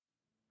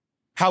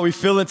How we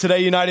feeling today,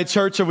 United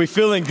Church? Are we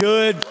feeling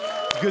good?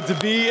 Good to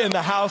be in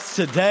the house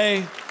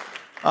today.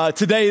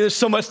 Today, there's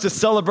so much to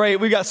celebrate.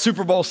 We got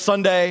Super Bowl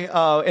Sunday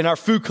in our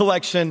food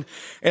collection.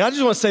 And I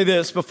just want to say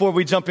this before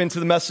we jump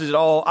into the message at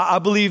all. I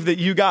believe that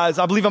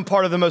I believe I'm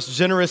part of the most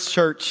generous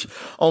church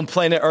on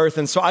planet Earth.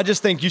 And so I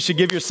just think you should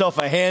give yourself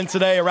a hand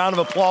today, a round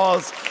of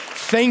applause.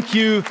 Thank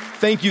you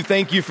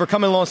for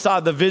coming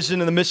alongside the vision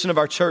and the mission of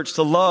our church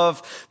to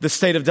love the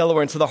state of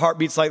Delaware and to the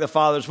heartbeats like the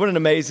Father's. What an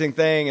amazing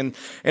thing.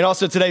 And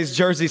also today's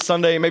Jersey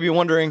Sunday. You may be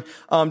wondering,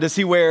 does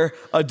he wear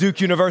a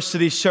Duke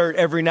University shirt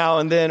every now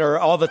and then or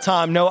all the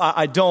time? No,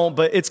 I don't,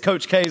 but it's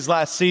Coach K's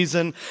last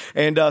season.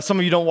 And some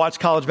of you don't watch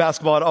college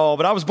basketball at all,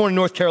 but I was born in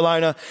North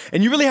Carolina.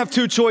 And you really have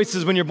two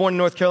choices when you're born in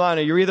North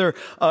Carolina. You're either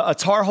a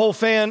Tar Heel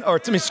fan,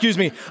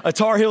 a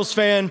Tar Heels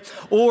fan,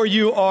 or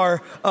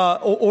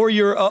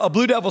you're a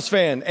Blue Devils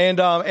fan. And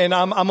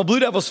I'm a Blue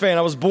Devils fan.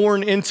 I was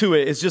born into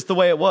it. It's just the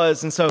way it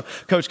was. And so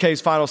Coach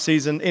K's final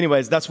season.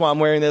 Anyways, that's why I'm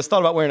wearing this.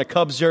 Thought about wearing a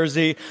Cubs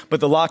jersey,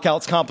 but the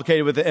lockout's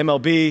complicated with the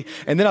MLB.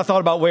 And then I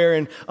thought about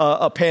wearing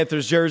a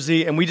Panthers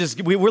jersey. And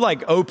we're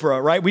like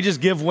Oprah, right? We just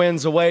give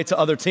wins away to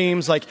other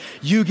teams. Like,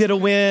 you get a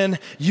win,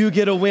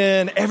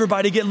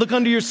 everybody look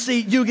under your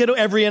seat.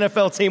 Every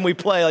NFL team we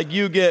play, like,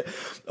 you get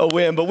a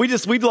win. But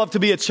we'd love to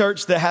be a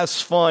church that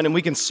has fun and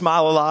we can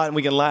smile a lot and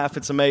we can laugh.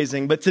 It's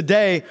amazing. But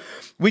today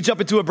we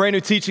jump into a brand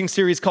new teaching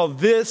series called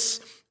This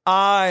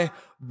I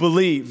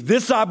Believe.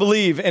 This I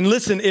believe. And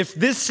listen, if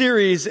this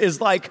series is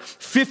like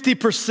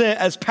 50%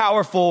 as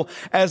powerful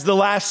as the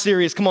last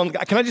series, come on,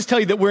 can I just tell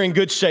you that we're in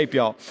good shape,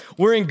 y'all?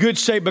 We're in good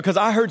shape because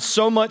I heard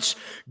so much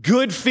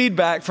good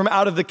feedback from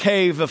out of the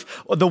cave of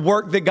the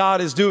work that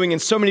God is doing in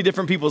so many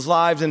different people's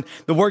lives and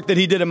the work that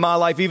he did in my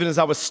life, even as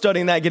I was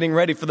studying that, getting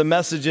ready for the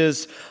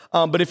messages.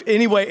 But if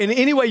in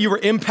any way you were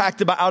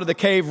impacted by Out of the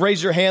Cave,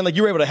 raise your hand, like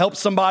you were able to help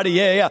somebody.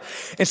 Yeah.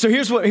 And so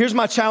here's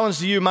my challenge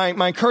to you. My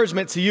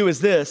encouragement to you is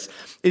this,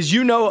 is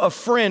a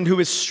friend who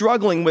is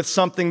struggling with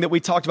something that we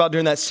talked about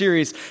during that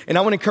series. And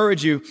I want to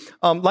encourage you,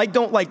 don't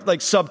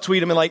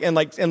subtweet him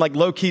and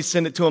low key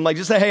send it to him. Like,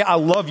 just say, hey, I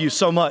love you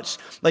so much.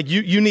 Like,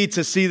 you need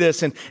to see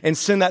this and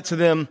send that to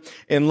them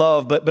in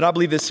love. But I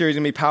believe this series is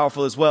going to be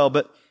powerful as well.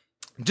 But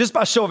just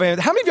by show of hands,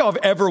 how many of y'all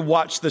have ever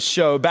watched the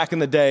show back in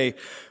the day,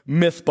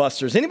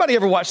 Mythbusters? Anybody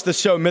ever watched the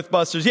show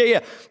Mythbusters?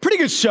 Yeah. Pretty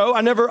good show. I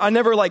never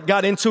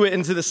got into it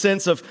into the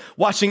sense of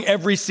watching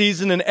every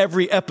season and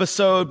every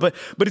episode, but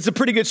it's a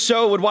pretty good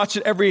show. Would watch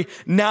it every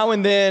now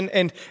and then.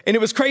 And it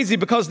was crazy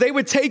because they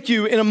would take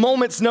you in a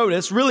moment's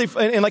notice, really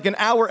in like an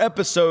hour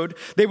episode.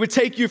 They would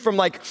take you from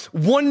like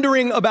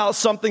wondering about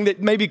something that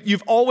maybe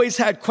you've always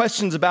had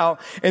questions about.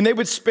 And they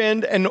would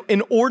spend an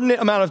inordinate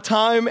amount of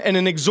time and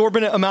an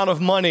exorbitant amount of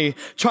money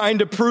trying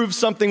to prove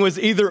something was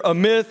either a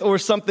myth or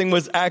something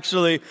was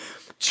actually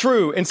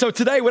true. And so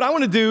today what I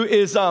want to do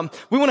is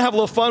we want to have a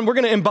little fun. We're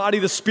going to embody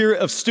the spirit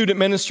of student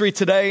ministry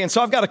today. And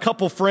so I've got a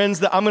couple friends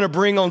that I'm going to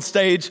bring on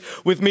stage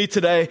with me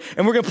today.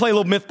 And we're going to play a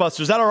little Mythbusters.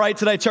 Is that all right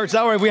today, church? Is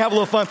that all right? We have a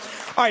little fun.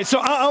 All right. So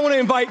I want to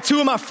invite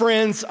two of my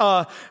friends,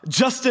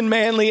 Justin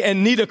Manley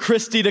and Nita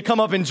Christie, to come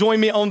up and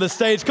join me on the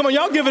stage. Come on,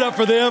 y'all give it up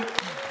for them.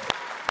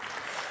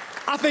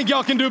 I think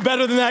y'all can do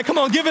better than that. Come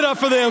on, give it up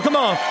for them. Come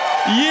on.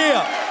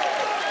 Yeah.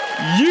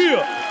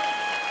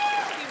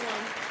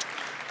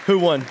 Who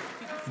won?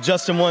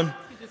 Justin won?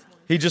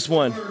 He just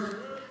won.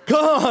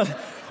 Come on. All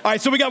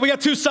right, so we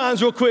got two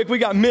signs real quick. We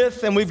got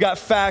myth and we've got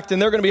fact,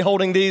 and they're going to be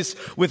holding these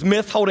with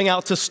myth holding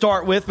out to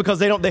start with because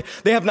they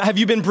have not. Have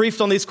you been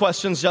briefed on these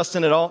questions,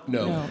 Justin, at all?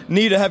 No.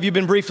 Nita, have you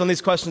been briefed on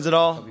these questions at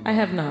all? I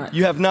have not.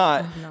 You have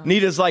not?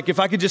 Nita's like, if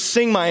I could just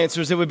sing my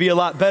answers, it would be a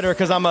lot better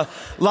because I'm a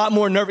lot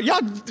more nervous.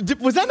 Y'all,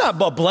 was that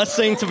not a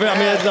blessing? It's a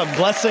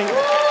blessing.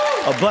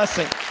 A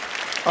blessing.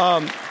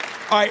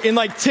 All right, in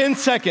like 10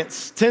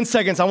 seconds,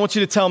 I want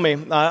you to tell me,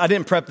 I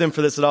didn't prep them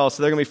for this at all,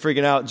 so they're going to be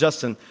freaking out.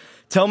 Justin,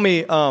 tell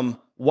me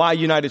why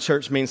United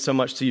Church means so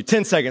much to you.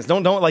 10 seconds.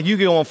 Don't like you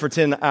go on for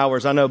 10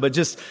 hours, I know, but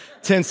just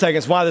 10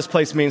 seconds, why this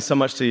place means so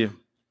much to you.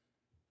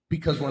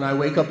 Because when I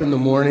wake up in the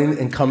morning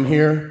and come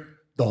here,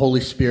 the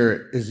Holy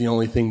Spirit is the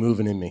only thing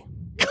moving in me.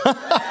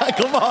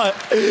 Come on.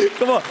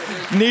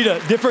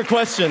 Nita, different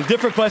question.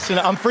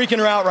 I'm freaking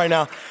her out right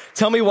now.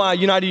 Tell me why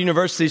United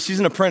University, she's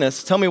an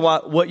apprentice. Tell me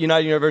what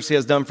United University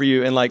has done for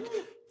you in like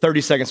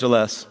 30 seconds or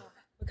less.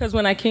 Because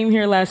when I came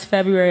here last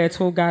February, I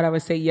told God I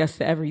would say yes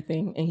to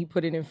everything, and he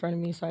put it in front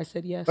of me, so I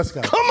said yes. Let's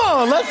go. Come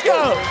on, let's go.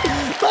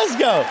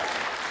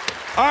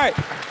 All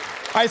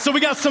right, so we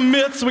got some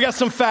myths, we got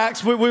some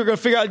facts. We're going to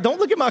figure out, don't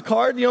look at my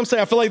card, you know what I'm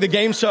saying? I feel like the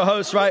game show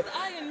host, right? He's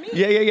eyeing me.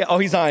 Yeah. Oh,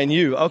 he's eyeing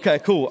you. Okay,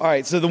 cool. All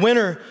right, so the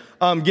winner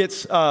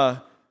gets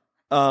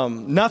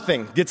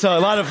nothing, gets a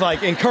lot of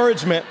like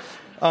encouragement.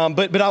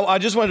 But I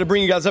just wanted to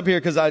bring you guys up here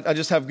because I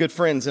just have good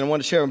friends and I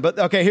want to share them. But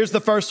okay, here's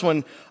the first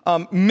one.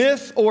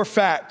 Myth or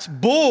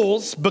fact?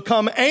 Bulls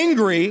become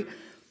angry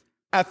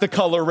at the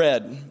color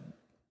red.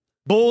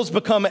 Bulls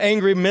become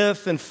angry,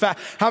 myth and fact.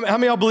 How many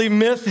of y'all believe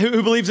myth?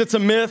 Who believes it's a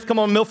myth? Come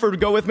on, Milford,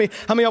 go with me.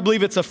 How many of y'all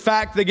believe it's a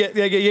fact?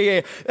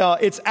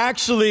 It's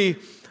actually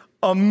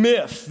a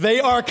myth. They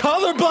are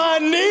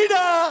colorblind,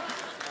 Nita.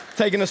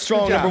 taking a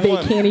strong number They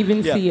one. can't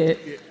even see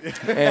it.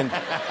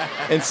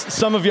 And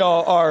some of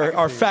y'all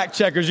are fact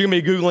checkers. You're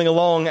going to be Googling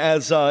along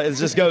as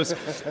this goes.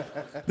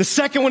 The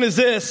second one is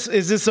this.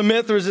 Is this a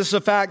myth or is this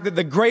a fact that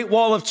the Great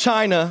Wall of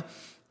China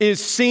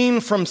is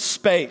seen from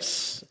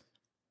space?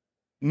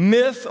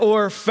 Myth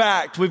or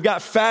fact? We've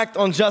got fact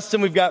on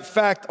Justin. We've got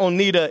fact on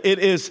Nita. It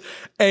is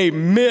a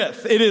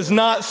myth. It is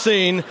not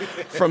seen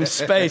from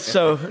space.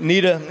 So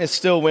Nita is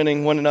still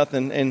winning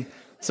 1-0. And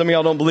some of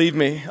y'all don't believe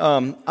me.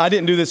 I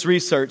didn't do this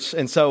research.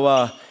 And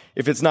so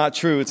if it's not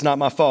true, it's not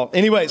my fault.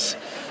 Anyways,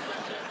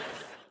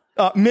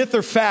 myth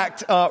or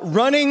fact,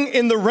 running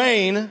in the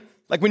rain,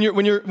 like when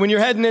you're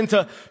heading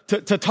into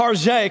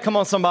Target, come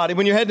on somebody,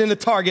 when you're heading into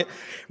Target,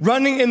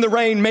 running in the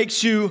rain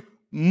makes you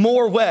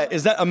more wet.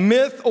 Is that a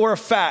myth or a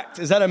fact?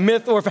 Is that a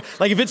myth or a fact?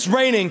 Like if it's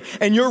raining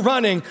and you're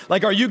running,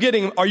 like are you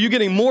getting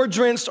more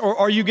drenched or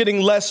are you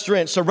getting less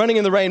drenched? So running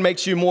in the rain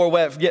makes you more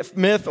wet. Get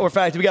myth or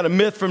fact. We got a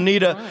myth from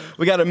Nita.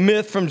 We got a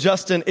myth from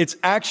Justin. It's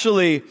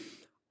actually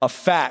a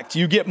fact.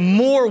 You get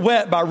more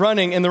wet by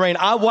running in the rain.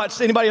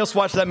 Anybody else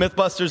watch that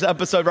Mythbusters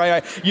episode,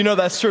 right? You know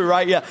that's true,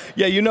 right? Yeah,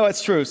 you know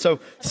it's true. So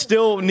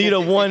still Nita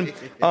won.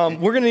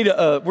 We're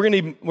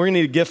gonna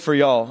need a gift for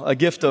y'all, a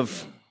gift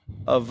of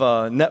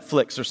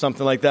Netflix or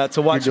something like that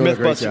to watch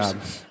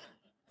Mythbusters.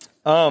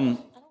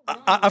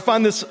 I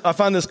find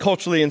this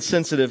culturally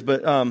insensitive,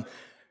 but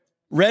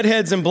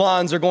redheads and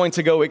blondes are going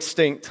to go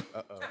extinct.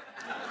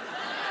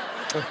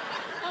 I'm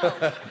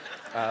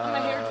a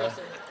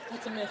hairdresser.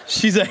 That's a myth.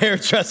 She's a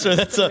hairdresser.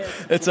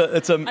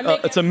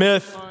 It's a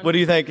myth. What do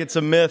you think? It's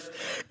a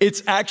myth.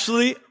 It's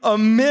actually a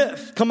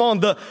myth. Come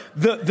on, the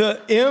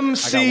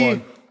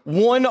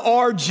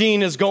MC1R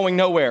gene is going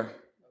nowhere.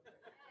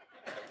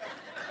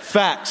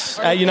 Facts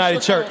at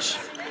United Church.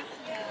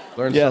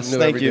 Learn Yes, something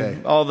new thank every you. day.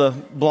 All the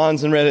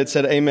blondes and redheads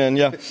said amen.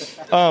 Yeah.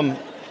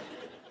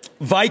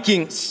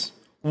 Vikings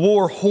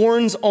wore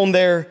horns on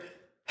their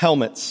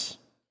helmets.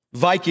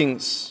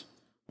 Vikings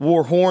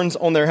wore horns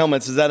on their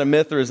helmets. Is that a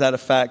myth or is that a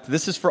fact?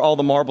 This is for all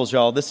the marbles,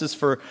 y'all. This is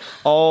for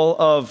all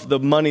of the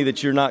money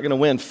that you're not going to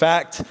win.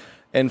 Fact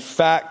and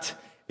fact.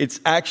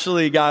 It's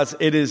actually, guys,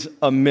 it is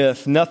a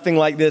myth. Nothing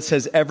like this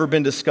has ever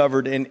been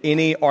discovered in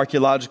any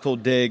archaeological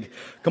dig.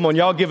 Come on,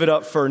 y'all give it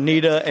up for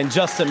Nita and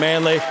Justin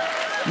Manley.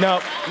 No,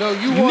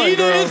 you won, Nita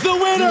girl. is the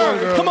winner. You won,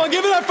 girl. Come on,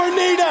 give it up for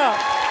Nita.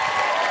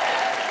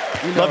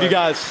 Love you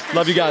guys.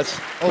 Love you guys.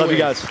 Always. Love you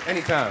guys.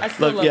 Anytime. I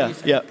still love you.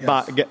 Yeah.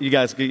 Bye. You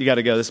guys, you got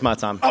to go. This is my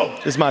time.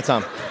 This is my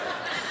time.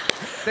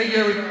 Thank you,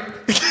 everybody.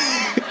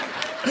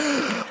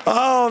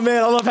 Oh,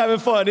 man, I love having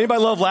fun.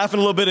 Anybody love laughing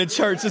a little bit in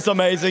church? It's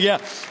amazing, yeah.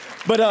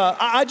 But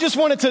I just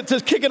wanted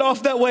to kick it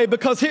off that way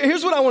because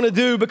here's what I want to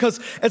do. Because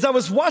as I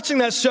was watching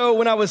that show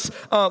when I was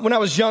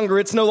younger,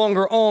 it's no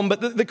longer on.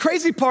 But the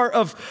crazy part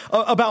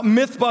about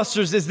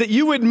Mythbusters is that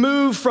you would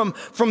move from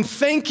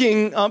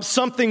thinking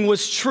something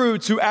was true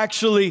to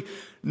actually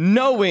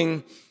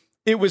knowing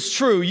it was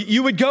true.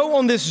 You would go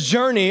on this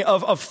journey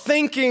of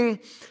thinking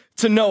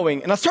to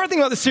knowing. And I started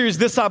thinking about the series,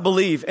 This I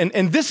Believe.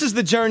 And this is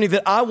the journey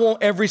that I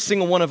want every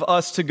single one of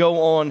us to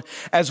go on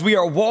as we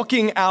are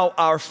walking out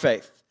our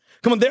faith.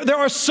 Come on, there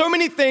are so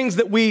many things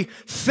that we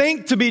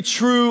think to be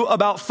true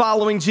about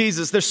following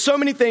Jesus. There's so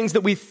many things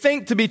that we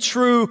think to be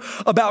true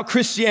about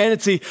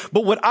Christianity.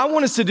 But what I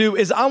want us to do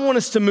is I want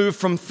us to move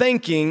from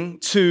thinking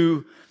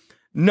to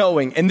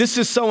knowing. And this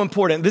is so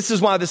important. This is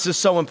why this is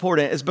so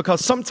important, is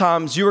because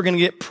sometimes you are going to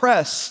get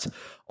pressed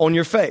on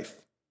your faith.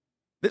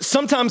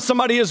 Sometimes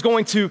somebody is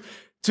going to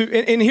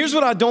and here's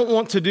what I don't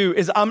want to do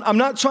is I'm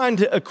not trying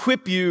to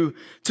equip you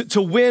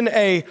to win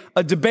a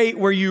debate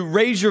where you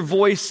raise your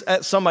voice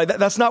at somebody.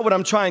 That's not what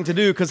I'm trying to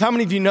do, because how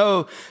many of you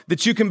know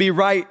that you can be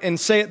right and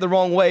say it the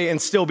wrong way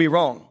and still be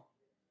wrong?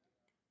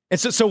 And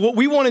so what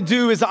we want to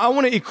do is I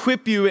want to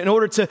equip you in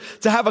order to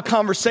have a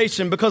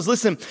conversation, because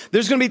listen,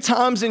 there's going to be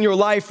times in your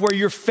life where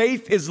your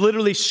faith is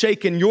literally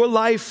shaken. Your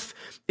life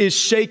is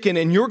shaken,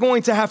 and you're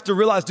going to have to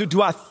realize, do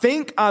I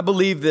think I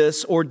believe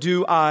this, or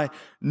do I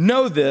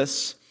know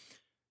this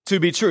to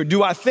be true?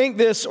 Do I think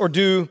this, or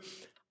do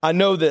I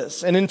know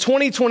this? And in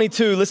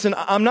 2022, listen,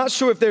 I'm not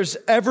sure if there's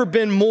ever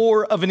been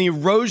more of an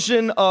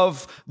erosion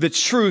of the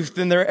truth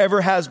than there ever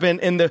has been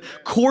in the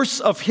course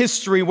of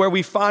history where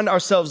we find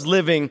ourselves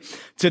living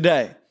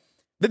today.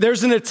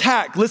 There's an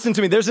attack, listen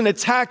to me, there's an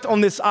attack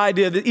on this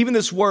idea that even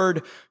this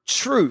word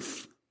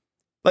truth,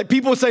 like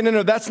people say,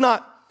 no, that's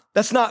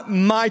not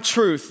my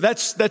truth.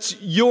 That's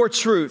your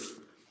truth.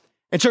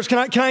 And church, can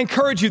I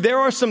encourage you, there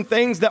are some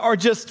things that are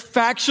just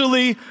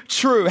factually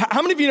true.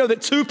 How many of you know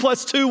that 2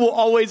 + 2 will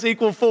always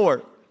equal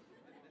 4?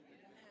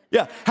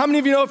 Yeah. How many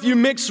of you know if you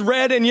mix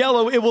red and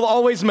yellow, it will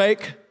always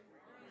make?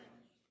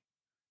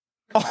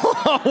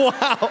 Oh,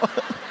 wow.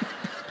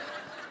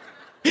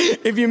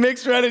 If you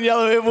mix red and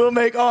yellow, it will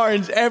make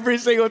orange every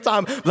single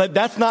time. Like,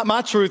 that's not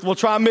my truth. We'll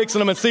try mixing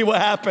them and see what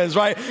happens,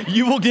 right?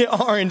 You will get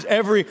orange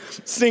every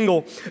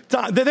single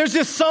time. There's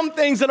just some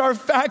things that are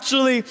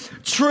factually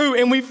true,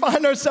 and we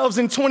find ourselves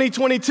in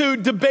 2022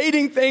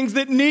 debating things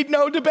that need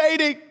no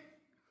debating.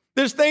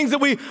 There's things that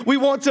we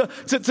want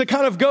to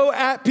kind of go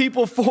at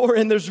people for,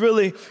 and there's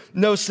really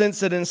no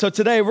sense in it. And so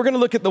today we're going to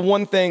look at the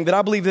one thing that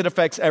I believe that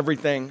affects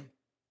everything,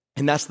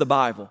 and that's the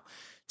Bible.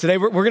 Today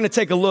we're going to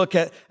take a look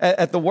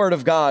at the Word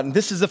of God. And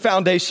this is the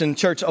foundation,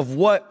 church, of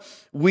what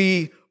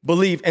we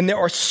believe. And there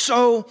are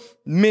so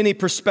many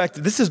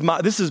perspectives. This is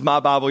my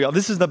Bible, y'all.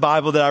 This is the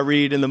Bible that I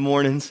read in the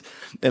mornings,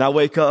 and I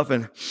wake up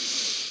and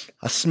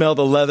I smell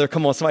the leather.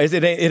 Come on, somebody.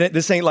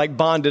 This ain't like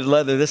bonded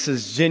leather. This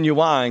is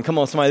genuine. Come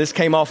on, somebody. This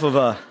came off of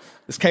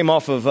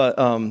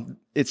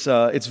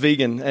it's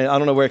vegan. And I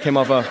don't know where it came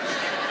off of.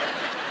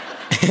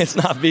 It's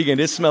not vegan.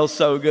 It smells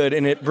so good,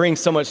 and it brings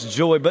so much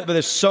joy. But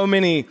there's so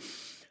many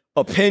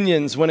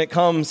opinions when it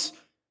comes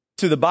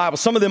to the Bible.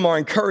 Some of them are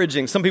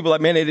encouraging. Some people are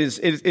like, man, it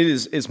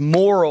is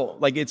moral.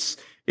 Like it's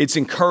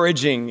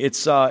encouraging.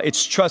 It's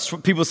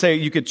trust. People say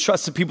you could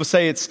trust it. People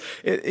say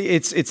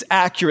it's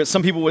accurate.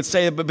 Some people would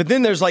say it, but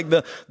then there's like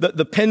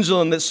the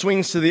pendulum that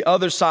swings to the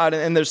other side,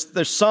 and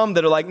there's some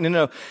that are like,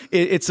 no,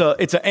 it's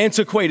an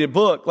antiquated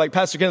book. Like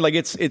Pastor Ken, like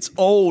it's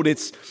old.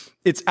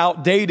 It's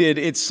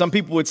outdated. Some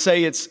people would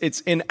say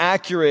it's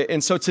inaccurate.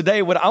 And so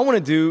today what I want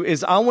to do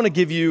is I want to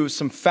give you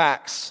some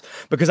facts,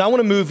 because I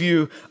want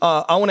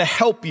to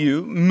help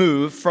you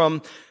move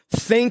from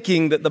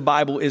thinking that the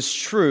Bible is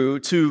true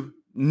to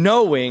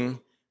knowing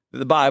that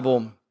the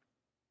Bible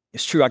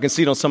is true. I can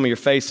see it on some of your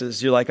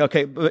faces. You're like,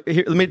 okay, but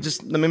here, let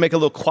me make a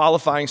little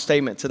qualifying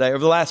statement today. Over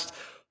the last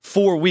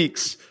 4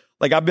 weeks,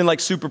 like I've been like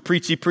super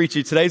preachy.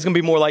 Today's going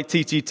to be more like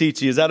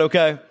teachy. Is that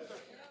okay?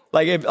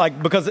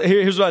 Because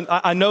here's what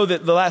I know,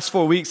 that the last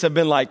 4 weeks have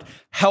been like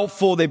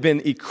helpful. They've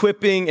been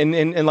equipping,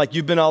 and like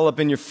you've been all up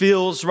in your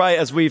feels, right?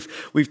 As we've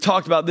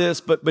talked about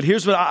this, but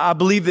here's what I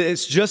believe, that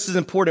it's just as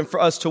important for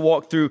us to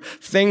walk through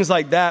things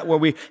like that, where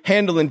we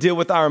handle and deal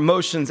with our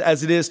emotions,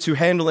 as it is to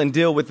handle and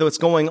deal with what's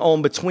going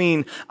on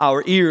between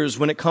our ears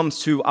when it comes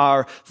to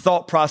our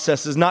thought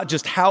processes, not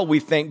just how we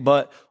think,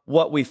 but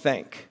what we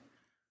think.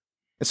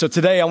 And so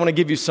today I want to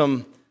give you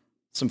some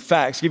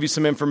facts, give you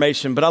some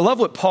information. But I love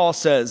what Paul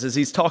says as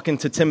he's talking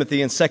to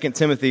Timothy in 2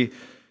 Timothy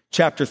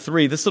chapter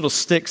 3. This little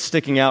stick's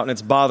sticking out and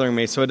it's bothering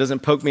me, so it doesn't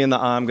poke me in the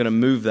eye. I'm going to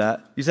move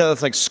that. You said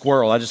that's like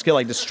squirrel. I just get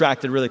like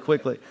distracted really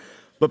quickly.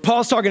 But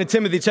Paul's talking to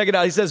Timothy. Check it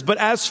out. He says, but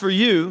as for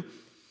you,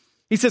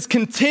 he says,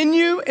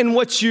 continue in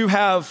what you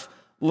have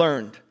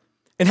learned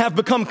and have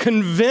become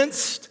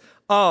convinced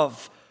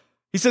of.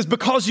 He says,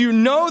 because you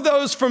know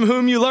those from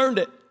whom you learned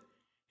it.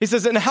 He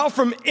says, and how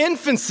from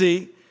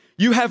infancy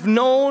you have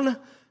known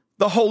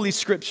the Holy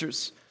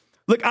Scriptures.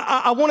 Look,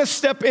 I want to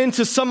step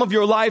into some of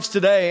your lives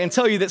today and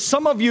tell you that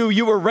some of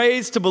you were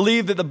raised to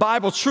believe that the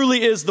Bible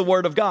truly is the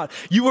Word of God.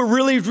 You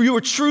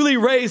were truly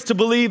raised to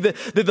believe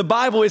that the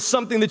Bible is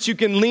something that you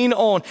can lean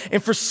on.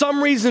 And for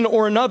some reason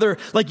or another,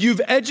 like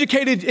you've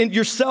educated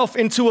yourself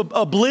into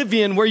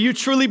oblivion where you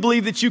truly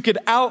believe that you could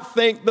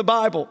outthink the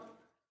Bible.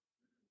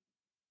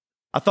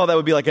 I thought that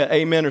would be like an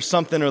amen or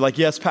something, or like,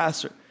 yes,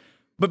 Pastor.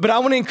 But I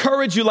want to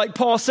encourage you, like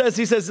Paul says,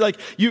 he says, like,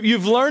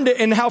 you've learned it,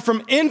 and how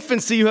from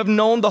infancy you have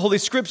known the Holy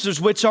Scriptures,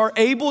 which are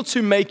able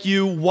to make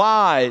you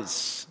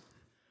wise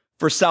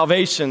for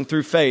salvation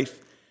through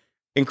faith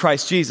in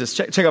Christ Jesus.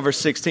 Check out verse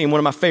 16, one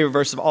of my favorite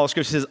verses of all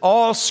Scripture. It says,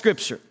 all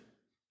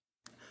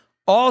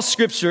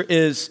Scripture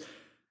is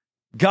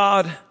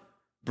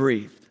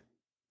God-breathed.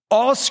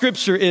 All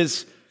Scripture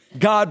is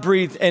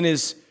God-breathed and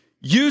is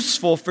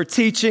useful for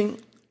teaching,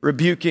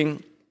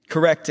 rebuking,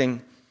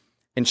 correcting,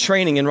 and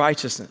training in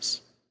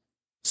righteousness,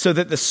 so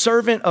that the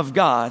servant of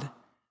God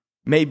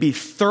may be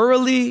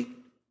thoroughly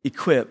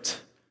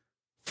equipped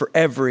for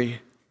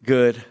every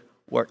good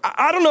work.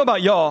 I don't know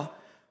about y'all,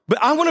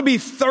 but I want to be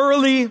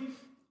thoroughly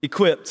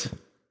equipped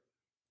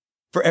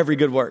for every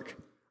good work.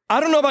 I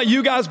don't know about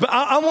you guys, but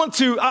I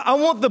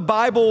want the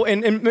Bible,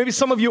 and maybe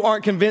some of you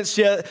aren't convinced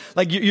yet,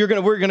 like we're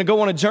going to go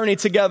on a journey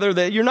together,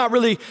 that you're not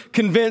really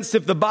convinced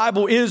if the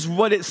Bible is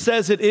what it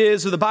says it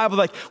is, or the Bible,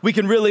 like we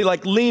can really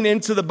like lean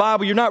into the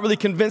Bible. You're not really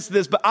convinced of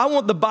this, but I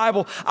want the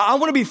Bible. I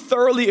want to be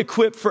thoroughly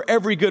equipped for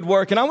every good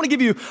work. And I want to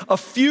give you a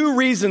few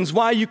reasons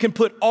why you can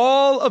put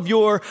all of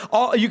your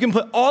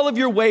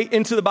weight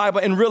into the Bible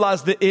and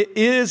realize that it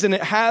is, and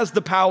it has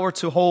the power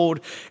to hold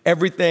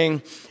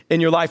everything in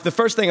your life. The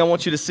first thing I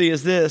want you to see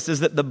is this, is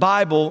that the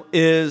Bible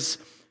is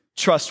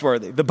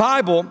trustworthy. The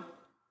Bible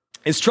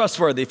is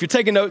trustworthy. If you're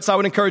taking notes, I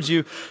would encourage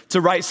you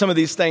to write some of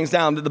these things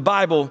down, that the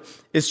Bible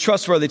is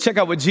trustworthy. Check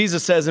out what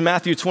Jesus says in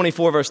Matthew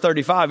 24, verse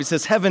 35. He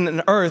says, heaven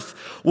and earth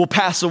will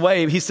pass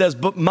away. He says,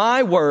 but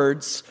my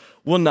words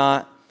will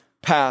not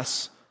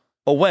pass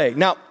away.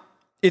 Now,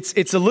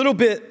 it's a little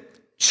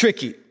bit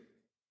tricky.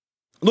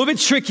 A little bit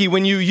tricky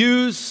when you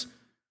use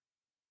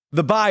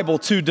the Bible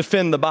to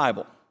defend the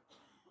Bible.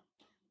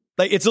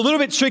 Like, it's a little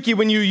bit tricky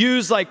when you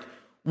use like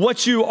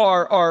what you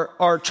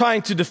are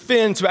trying to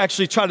defend to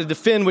actually try to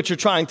defend what you're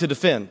trying to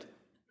defend.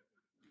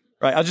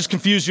 Right? I'll just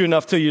confuse you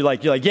enough till you're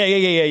like,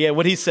 yeah,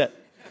 what he said.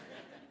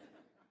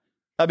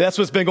 I mean, that's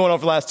what's been going on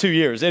for the last 2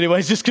 years.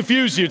 Anyways, just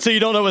confuse you till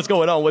you don't know what's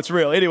going on, what's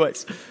real.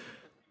 Anyways,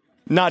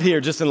 not here,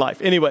 just in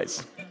life.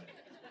 Anyways.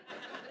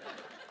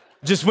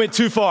 Just went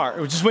too far.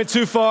 It just went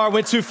too far,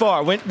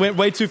 went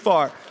way too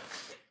far.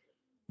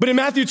 But in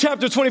Matthew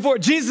chapter 24,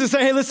 Jesus is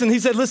saying, hey, listen, he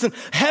said, listen,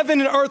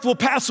 heaven and earth will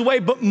pass away,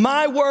 but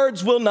my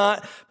words will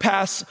not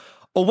pass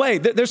away.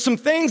 There's some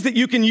things that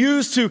you can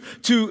use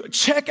to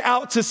check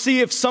out to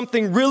see if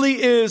something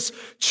really is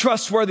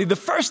trustworthy. The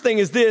first thing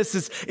is this,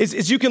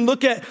 is you can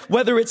look at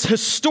whether it's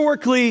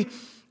historically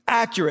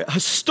accurate.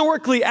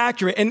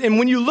 And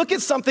when you look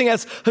at something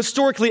as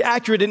historically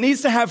accurate, it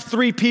needs to have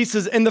three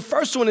pieces. And the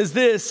first one is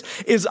this,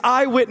 is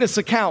eyewitness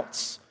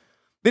accounts.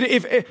 That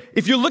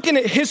if you're looking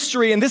at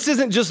history, and this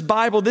isn't just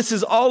Bible, this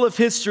is all of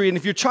history, and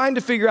if you're trying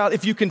to figure out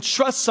if you can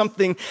trust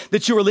something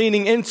that you are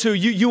leaning into,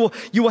 you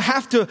will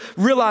have to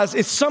realize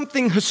it's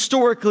something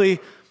historically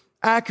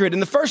accurate.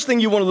 And the first thing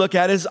you want to look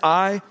at is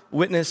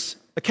eyewitness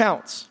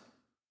accounts.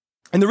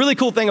 And the really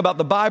cool thing about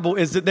the Bible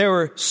is that there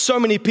were so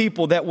many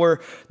people that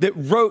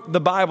wrote the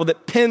Bible,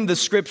 that penned the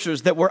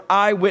scriptures, that were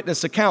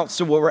eyewitness accounts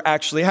to what were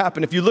actually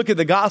happened. If you look at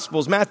the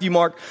Gospels, Matthew,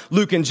 Mark,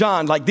 Luke, and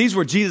John, like these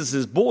were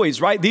Jesus's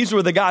boys, right? These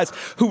were the guys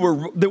who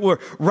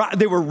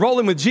were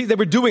rolling with Jesus. They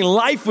were doing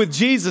life with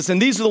Jesus, and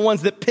these are the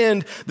ones that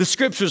penned the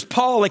scriptures.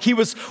 Paul, like he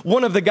was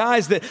one of the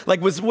guys that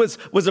like was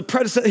a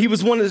predecessor. He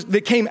was one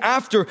that came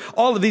after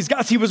all of these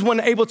guys. He was one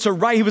able to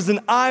write. He was an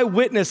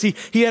eyewitness.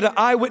 He had an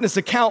eyewitness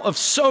account of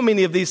so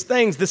many of these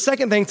things. The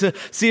second thing to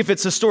see if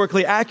it's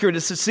historically accurate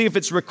is to see if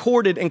it's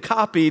recorded and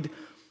copied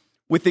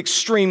with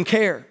extreme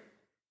care.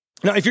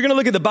 Now, if you're going to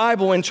look at the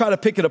Bible and try to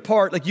pick it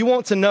apart, like you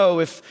want to know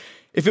if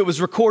it was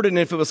recorded and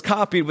if it was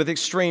copied with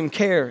extreme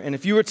care. And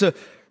if you were to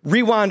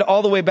rewind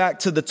all the way back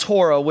to the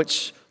Torah,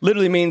 which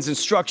literally means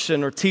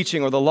instruction or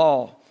teaching or the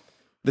law.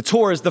 The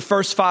Torah is the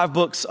first 5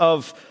 books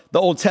of the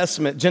Old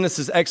Testament,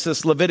 Genesis,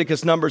 Exodus,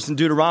 Leviticus, Numbers, and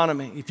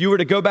Deuteronomy. If you were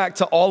to go back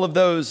to all of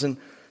those and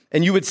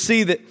you would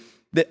see that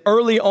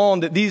early on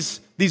that these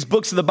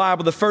books of the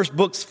Bible, the first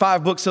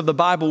 5 books of the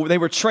Bible, they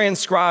were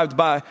transcribed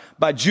by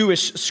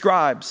Jewish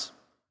scribes.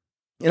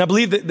 And I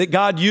believe that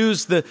God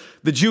used the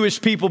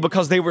Jewish people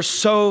because they were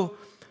so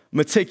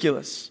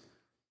meticulous.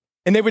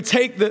 And they would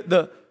take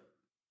the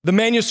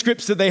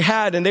manuscripts that they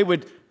had and they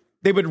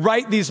would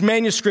write these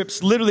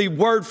manuscripts literally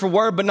word for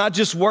word, but not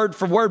just word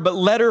for word, but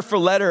letter for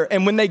letter.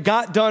 And when they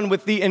got done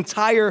with the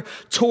entire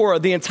Torah,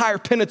 the entire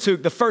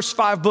Pentateuch, the first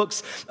 5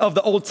 books of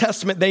the Old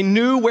Testament, they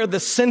knew where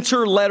the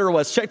center letter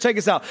was. Check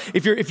this out.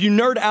 If you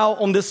nerd out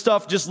on this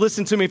stuff, just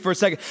listen to me for a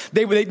second.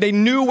 They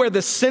knew where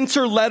the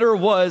center letter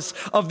was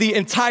of the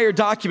entire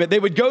document. They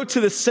would go to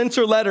the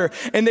center letter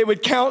and they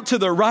would count to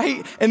the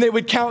right and they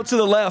would count to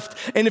the left.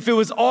 And if it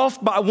was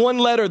off by one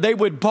letter, they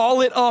would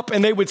ball it up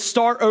and they would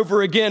start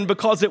over again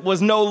because it was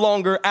no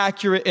longer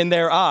accurate in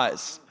their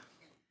eyes.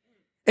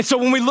 And so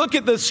when we look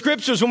at the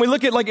scriptures, when we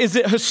look at like, is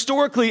it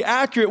historically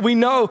accurate? We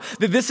know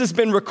that this has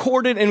been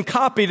recorded and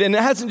copied, and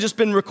it hasn't just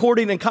been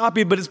recorded and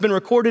copied, but it's been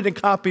recorded and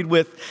copied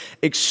with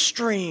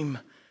extreme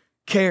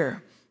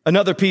care.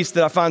 Another piece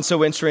that I find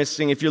so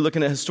interesting, if you're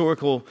looking at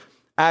historical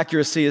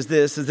accuracy, is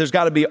there's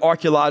got to be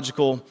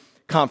archaeological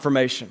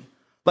confirmation.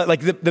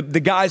 Like the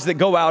guys that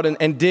go out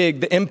and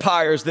dig the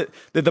empires that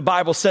the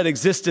Bible said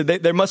existed,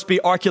 there must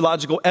be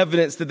archaeological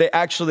evidence that they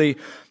actually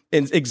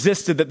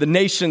existed, that the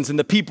nations and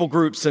the people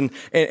groups and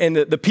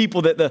the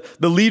people that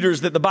the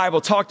leaders that the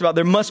Bible talked about,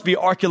 there must be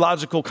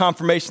archaeological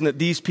confirmation that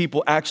these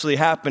people actually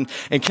happened.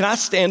 And can I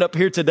stand up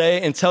here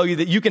today and tell you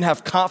that you can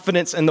have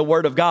confidence in the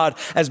Word of God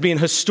as being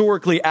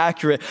historically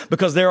accurate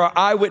because there are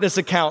eyewitness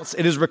accounts.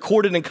 It is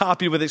recorded and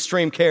copied with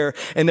extreme care.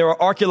 And there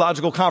are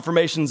archaeological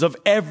confirmations of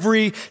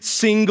every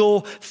single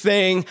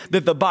thing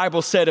that the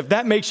Bible said. If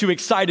that makes you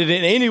excited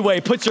in any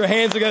way, put your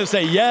hands together and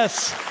say,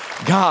 yes,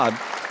 God.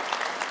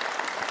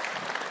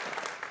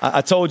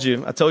 I told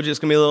you it's going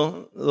to be a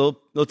little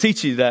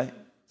teachy today.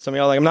 Some of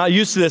y'all are like, I'm not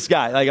used to this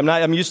guy. Like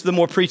I'm used to the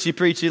more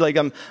preachy. Like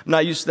I'm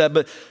not used to that.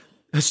 But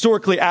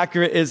historically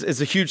accurate is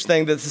a huge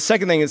thing. The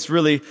second thing that's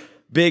really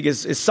big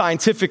is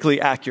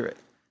scientifically accurate.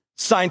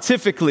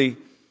 Scientifically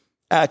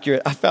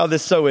accurate. I found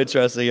this so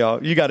interesting,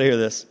 y'all. You got to hear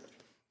this.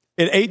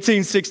 In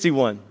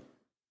 1861,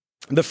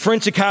 the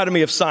French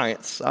Academy of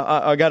Science,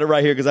 I got it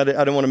right here because I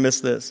didn't want to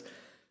miss this.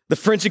 The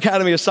French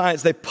Academy of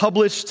Science, they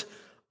published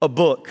a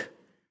book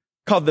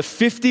called The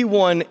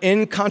 51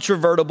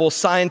 Incontrovertible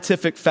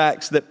Scientific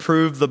Facts That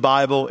Prove the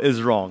Bible is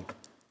Wrong.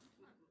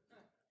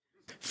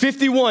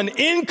 51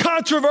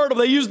 incontrovertible.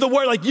 They use the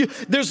word like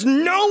there's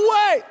no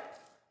way.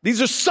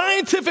 These are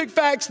scientific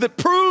facts that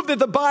prove that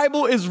the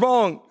Bible is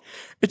wrong.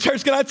 And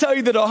church, can I tell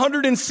you that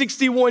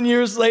 161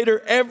 years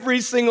later,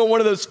 every single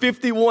one of those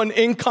 51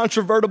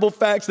 incontrovertible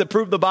facts that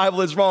prove the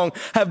Bible is wrong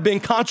have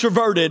been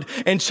controverted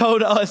and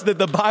showed us that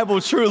the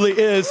Bible truly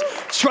is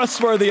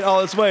trustworthy in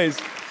all its ways.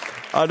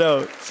 I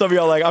know. Some of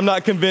y'all are like, I'm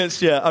not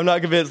convinced yet. I'm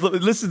not convinced.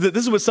 This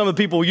is what some of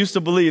the people used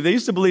to believe. They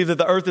used to believe that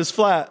the earth is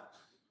flat.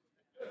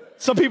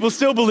 Some people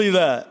still believe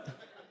that.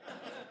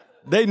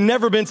 They've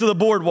never been to the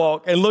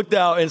boardwalk and looked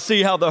out and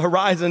see how the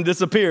horizon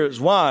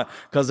disappears. Why?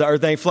 Because the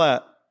earth ain't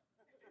flat.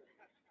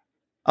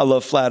 I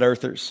love flat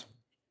earthers.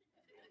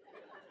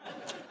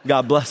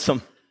 God bless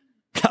them.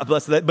 God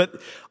bless that.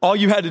 But all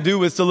you had to do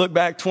was to look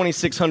back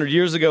 2,600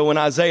 years ago when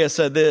Isaiah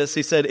said this.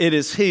 He said, it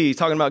is he,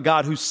 talking about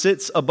God, who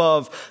sits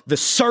above the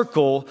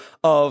circle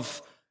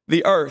of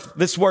the earth.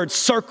 This word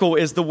circle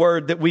is the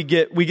word that we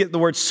get. We get the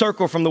word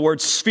circle from the word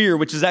sphere,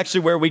 which is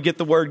actually where we get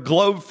the word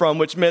globe from,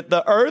 which meant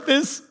the earth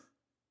is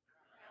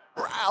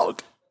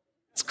round.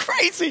 It's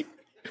crazy.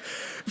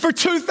 For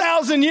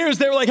 2,000 years,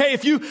 they were like, hey,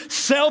 if you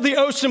sell the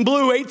ocean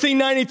blue,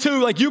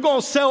 1892, like you're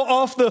going to sell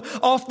off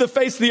the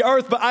face of the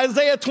earth. But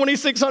Isaiah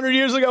 2,600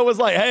 years ago was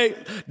like, hey,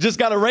 just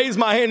got to raise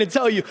my hand and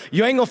tell you,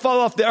 you ain't going to fall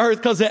off the earth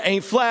because it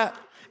ain't flat.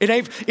 It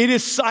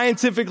is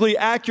scientifically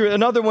accurate.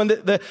 Another one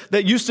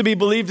that used to be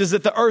believed is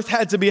that the earth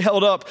had to be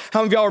held up. How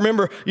many of y'all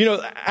remember,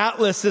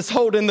 Atlas is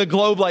holding the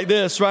globe like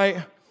this,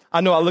 right? I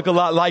know I look a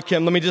lot like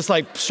him. Let me just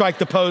strike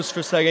the pose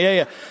for a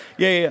second.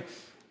 Yeah.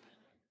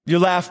 Your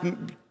laugh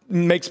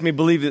makes me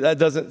believe that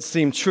doesn't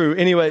seem true.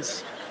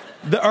 Anyways,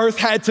 the earth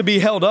had to be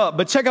held up.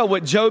 But check out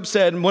what Job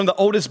said in one of the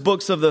oldest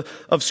books of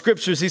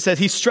scriptures. He said,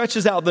 he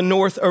stretches out the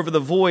north over the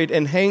void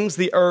and hangs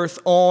the earth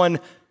on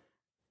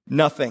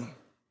nothing.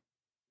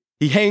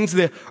 He hangs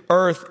the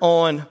earth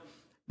on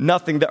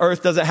nothing. The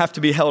earth doesn't have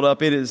to be held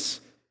up. It is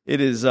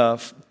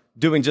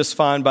doing just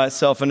fine by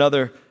itself.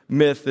 Another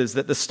myth is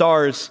that the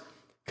stars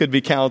could be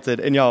counted.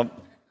 And y'all,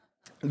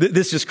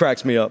 this just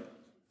cracks me up.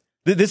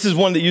 This is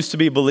one that used to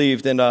be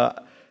believed. And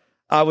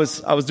I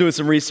was doing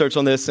some research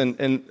on this,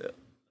 and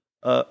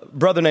a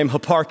brother named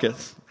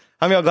Hipparchus.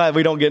 How many of y'all glad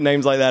we don't get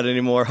names like that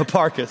anymore?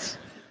 Hipparchus,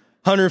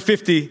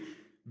 150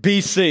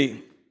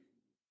 BC.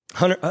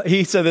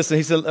 He said this, and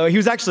he said, he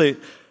was actually,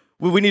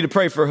 we need to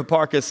pray for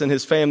Hipparchus and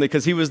his family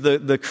because he was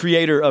the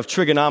creator of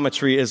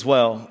trigonometry as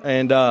well.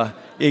 And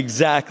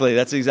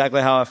that's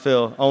exactly how I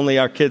feel. Only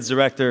our kids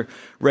director,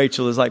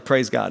 Rachel, is like,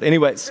 praise God.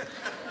 Anyways,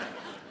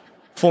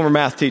 former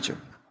math teacher.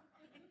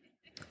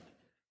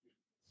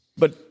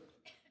 But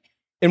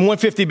in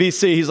 150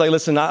 BC, he's like,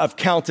 listen, I've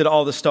counted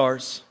all the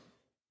stars,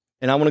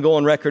 and I want to go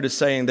on record as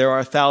saying there are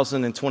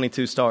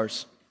 1,022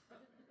 stars.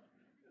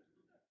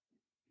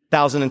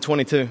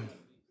 1,022.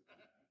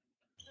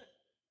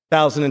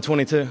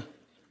 1,022.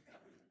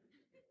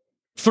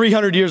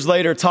 300 years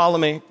later,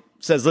 Ptolemy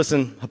says,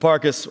 listen,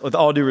 Hipparchus, with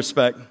all due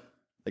respect,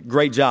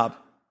 great job.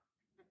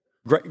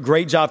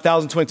 Great job,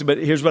 1,022, but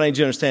here's what I need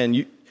you to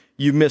understand.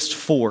 You missed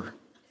 4.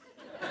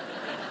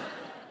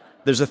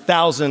 There's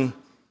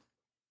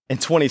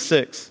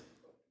 1,026.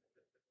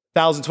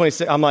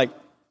 1,026. I'm like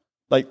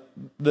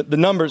the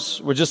numbers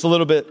were just a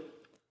little bit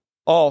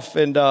off.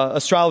 And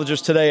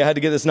astrologers today, I had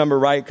to get this number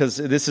right because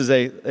this is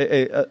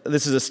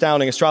this is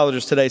astounding.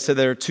 Astrologers today said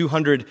there are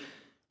 200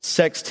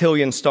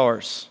 sextillion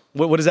stars.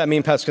 What does that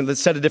mean, Pastor? Let's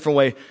said a different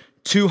way.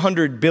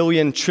 200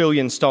 billion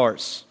trillion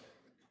stars.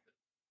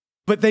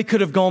 But they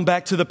could have gone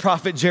back to the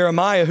prophet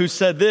Jeremiah, who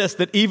said this,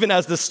 that even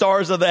as the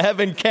stars of the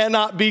heaven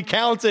cannot be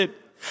counted.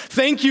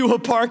 Thank you,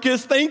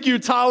 Hipparchus. Thank you,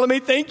 Ptolemy.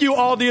 Thank you,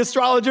 all the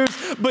astrologers.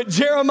 But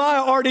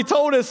Jeremiah already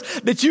told us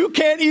that you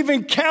can't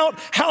even count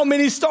how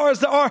many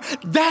stars there are.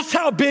 That's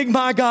how big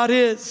my God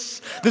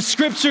is. The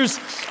scriptures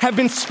have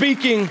been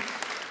speaking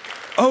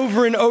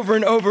over and over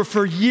and over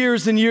for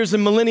years and years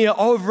and millennia,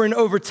 over and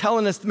over,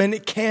 telling us, man,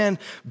 it can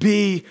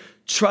be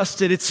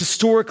trusted. It's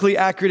historically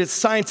accurate. It's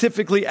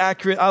scientifically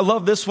accurate. I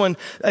love this one.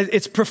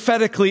 It's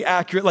prophetically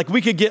accurate. Like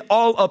we could get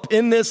all up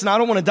in this, and I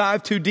don't want to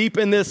dive too deep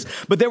in this,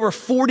 but there were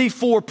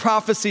 44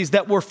 prophecies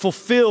that were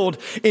fulfilled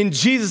in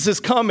Jesus'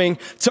 coming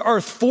to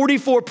earth.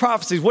 44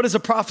 prophecies. What is a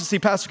prophecy,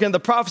 Pastor Ken? The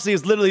prophecy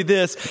is literally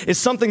this. It's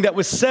something that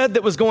was said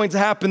that was going to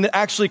happen that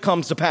actually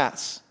comes to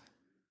pass.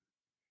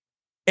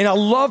 And I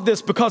love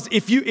this because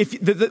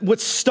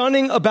what's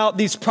stunning about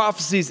these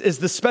prophecies is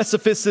the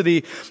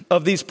specificity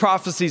of these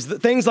prophecies.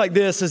 Things like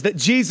this is that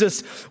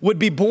Jesus would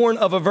be born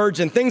of a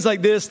virgin. Things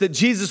like this, that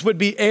Jesus would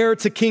be heir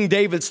to King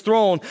David's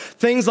throne.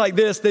 Things like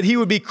this, that he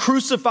would be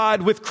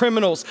crucified with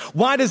criminals.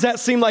 Why does that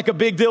seem like a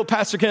big deal,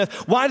 Pastor Kenneth?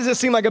 Why does it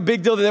seem like a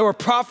big deal that there were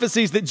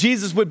prophecies that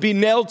Jesus would be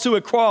nailed to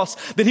a cross,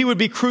 that he would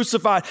be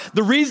crucified?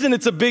 The reason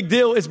it's a big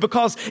deal is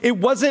because it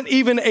wasn't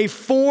even a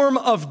form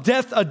of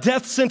death, a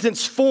death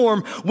sentence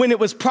form when it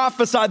was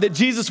prophesied that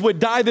Jesus would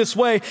die this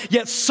way,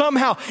 yet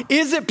somehow,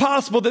 is it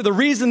possible that the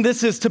reason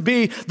this is to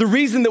be, the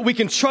reason that we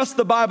can trust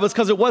the Bible is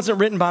because it wasn't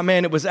written by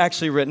man, it was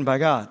actually written by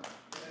God?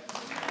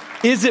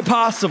 Is it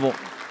possible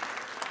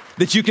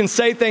that you can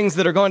say things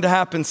that are going to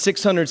happen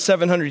 600,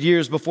 700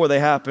 years before they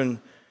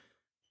happen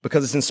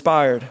because it's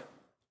inspired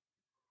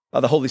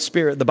by the Holy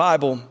Spirit? The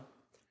Bible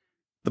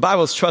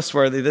is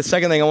trustworthy. The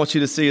second thing I want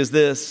you to see is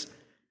this,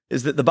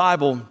 is that the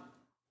Bible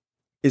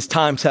is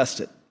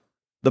time-tested.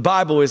 The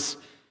Bible is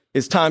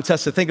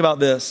time-tested. Think about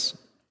this.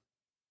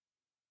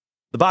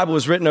 The Bible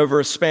was written over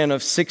a span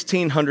of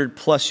 1,600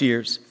 plus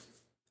years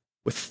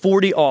with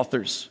 40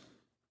 authors,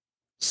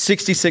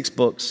 66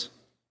 books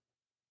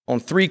on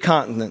 3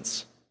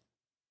 continents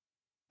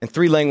and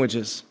 3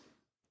 languages.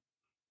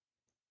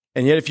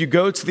 And yet if you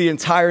go to the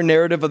entire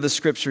narrative of the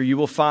scripture, you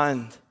will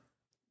find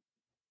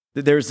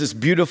that there's this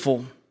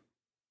beautiful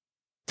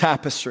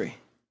tapestry.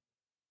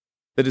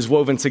 that is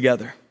woven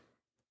together.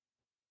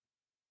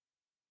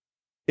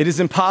 It is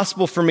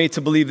impossible for me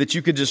to believe that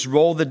you could just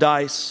roll the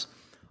dice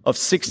of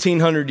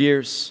 1,600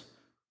 years,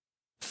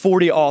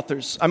 40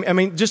 authors. I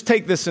mean, just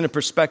take this into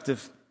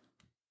perspective.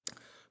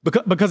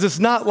 Because it's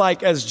not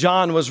like as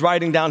John was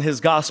writing down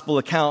his gospel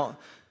account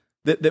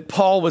that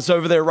Paul was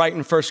over there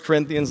writing 1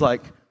 Corinthians,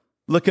 like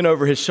looking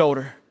over his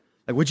shoulder.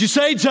 Like, what'd you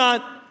say,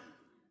 John?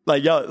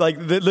 Like, yo, like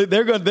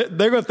they're going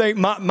to think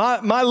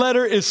my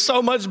letter is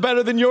so much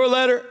better than your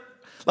letter.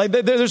 Like,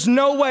 there's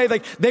no way,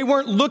 like, they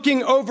weren't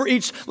looking over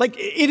each, like,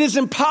 it is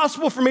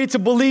impossible for me to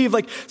believe,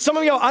 like, some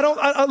of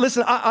y'all,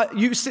 listen,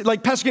 you see,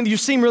 like, Pastor Ken, you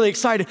seem really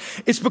excited.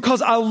 It's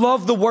because I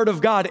love the Word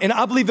of God, and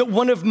I believe that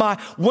one of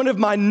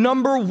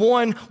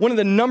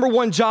the number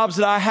one jobs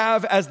that I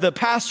have as the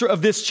pastor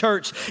of this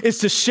church is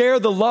to share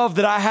the love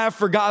that I have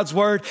for God's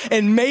Word,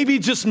 and maybe,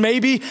 just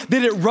maybe,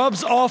 that it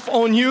rubs off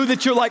on you,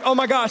 that you're like, oh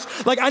my gosh,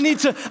 like, I need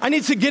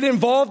to get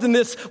involved in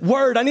this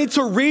Word. I need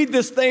to read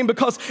this thing,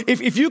 because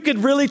if you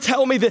could really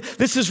tell me that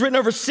this is written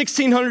over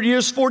 1,600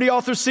 years, 40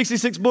 authors,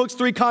 66 books,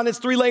 3 continents,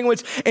 3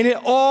 languages, and it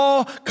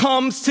all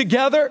comes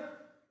together.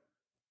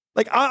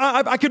 Like,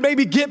 I could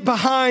maybe get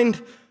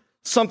behind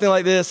something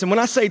like this. And when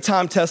I say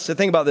time-tested,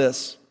 think about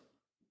this,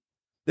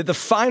 that the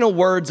final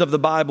words of the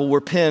Bible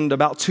were penned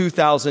about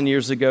 2,000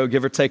 years ago,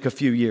 give or take a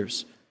few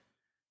years.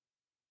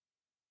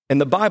 And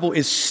the Bible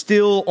is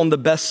still on the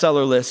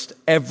bestseller list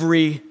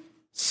every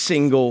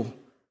single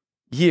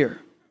year.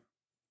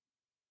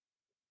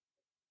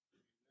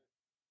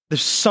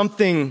 There's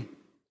something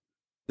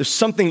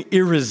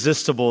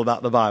irresistible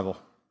about the Bible.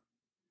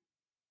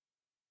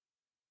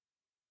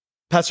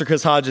 Pastor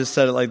Chris Hodges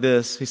said it like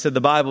this. He said,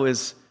 the Bible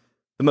is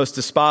the most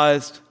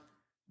despised,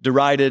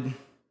 derided,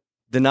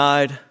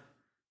 denied,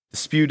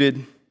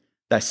 disputed,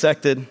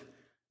 dissected,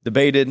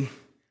 debated,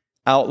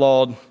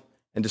 outlawed,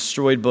 and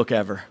destroyed book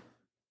ever.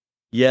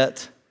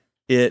 Yet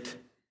it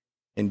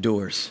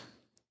endures.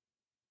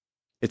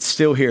 It's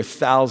still here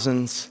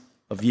thousands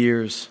of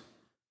years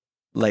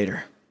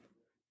later.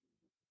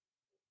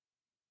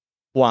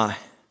 Why?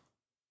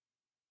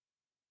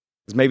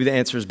 Because maybe the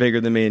answer is bigger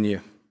than me and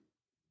you.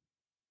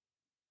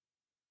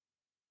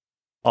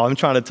 Oh, I'm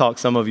trying to talk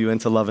some of you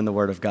into loving the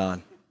Word of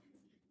God.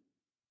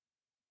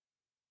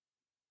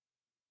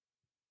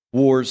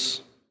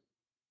 Wars,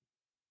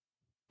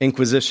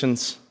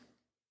 inquisitions,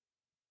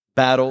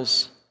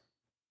 battles,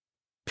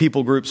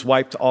 people groups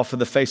wiped off of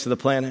the face of the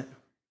planet.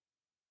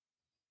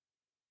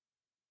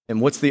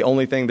 And what's the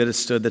only thing that has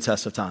stood the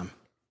test of time?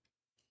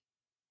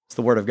 It's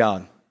the Word of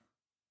God.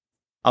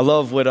 I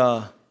love what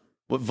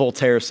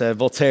Voltaire said.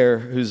 Voltaire,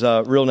 whose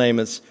real name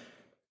is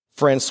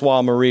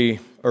Francois-Marie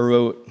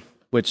Arouet,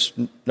 which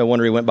no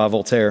wonder he went by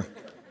Voltaire.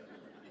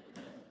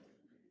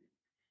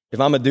 If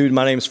I'm a dude,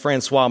 my name's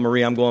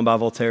Francois-Marie, I'm going by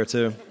Voltaire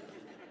too.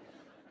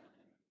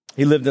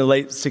 He lived in the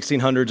late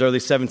 1600s, early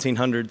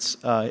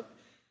 1700s.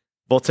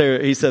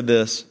 Voltaire, he said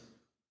this.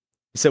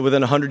 He said,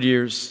 within 100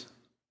 years,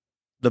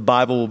 the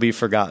Bible will be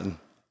forgotten.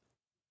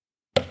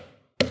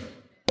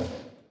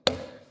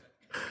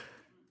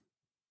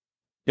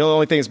 The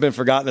only thing that's been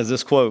forgotten is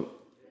this quote.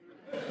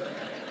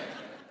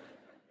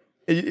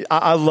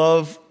 I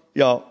love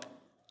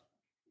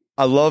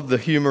the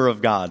humor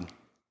of God.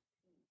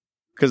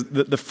 Because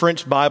the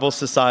French Bible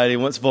Society,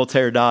 once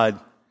Voltaire died,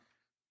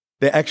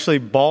 they actually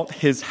bought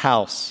his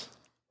house,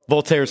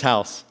 Voltaire's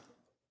house,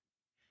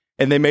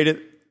 and they made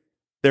it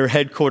their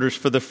headquarters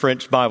for the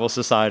French Bible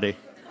Society.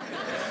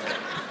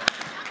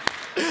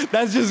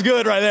 That's just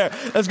good right there.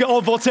 That's good. Oh,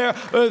 Voltaire,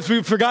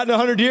 we've forgotten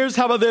 100 years.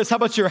 How about this? How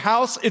about your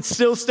house? It's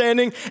still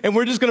standing, and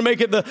we're just going to make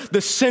it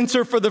the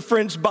center for the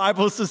French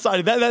Bible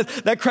Society.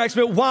 That cracks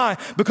me up. Why?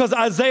 Because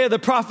Isaiah the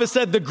prophet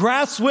said, the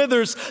grass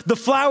withers, the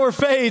flower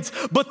fades,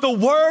 but the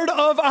word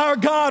of our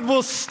God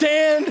will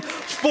stand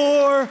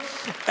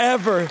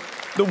forever.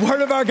 The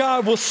word of our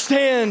God will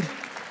stand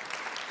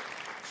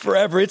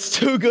forever. It's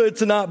too good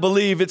to not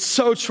believe. It's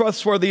so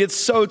trustworthy. It's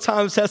so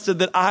time-tested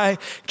that I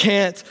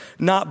can't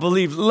not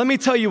believe. Let me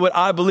tell you what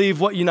I believe,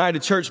 what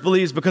United Church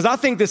believes, because I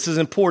think this is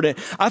important.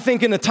 I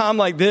think in a time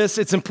like this,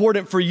 it's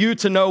important for you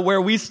to know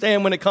where we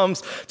stand when it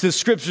comes to the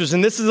scriptures.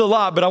 And this is a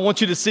lot, but I want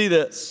you to see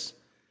this.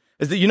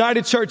 Is that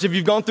United Church, if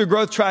you've gone through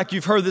Growth Track,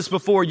 you've heard this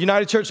before.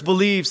 United Church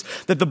believes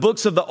that the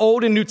books of the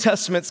Old and New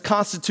Testaments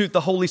constitute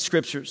the Holy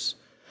Scriptures.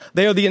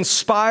 They are the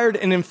inspired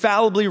and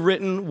infallibly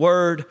written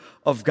Word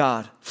of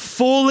God,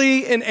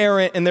 fully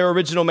inerrant in their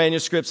original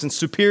manuscripts and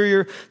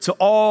superior to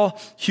all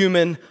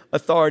human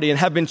authority, and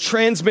have been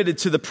transmitted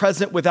to the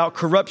present without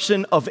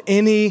corruption of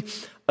any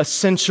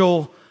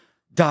essential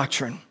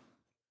doctrine.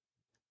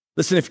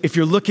 Listen, if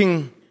you're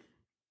looking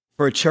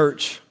for a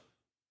church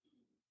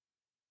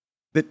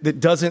that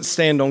doesn't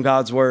stand on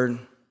God's Word,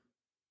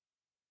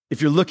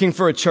 if you're looking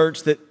for a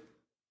church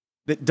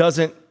that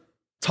doesn't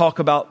talk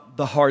about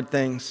the hard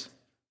things,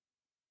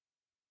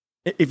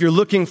 if you're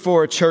looking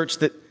for a church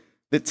that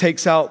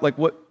takes out like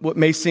what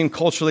may seem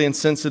culturally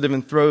insensitive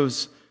and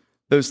throws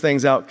those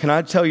things out, can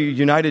I tell you,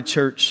 United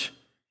Church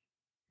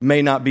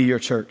may not be your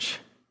church.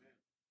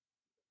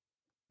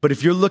 But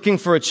if you're looking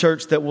for a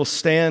church that will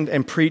stand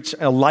and preach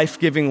a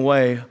life-giving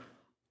way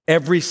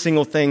every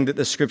single thing that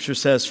the scripture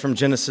says from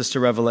Genesis to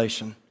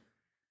Revelation.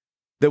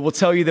 That will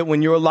tell you that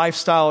when your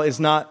lifestyle is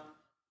not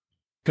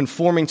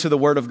conforming to the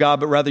word of God,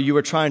 but rather you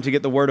are trying to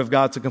get the word of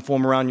God to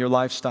conform around your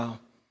lifestyle.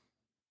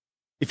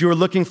 If you are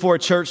looking for a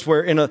church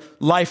where in a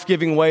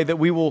life-giving way that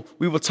we will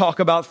talk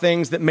about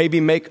things that maybe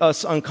make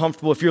us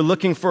uncomfortable, if you're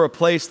looking for a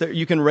place that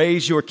you can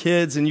raise your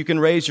kids and you can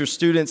raise your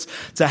students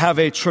to have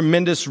a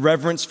tremendous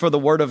reverence for the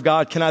word of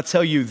God, can I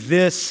tell you,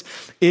 this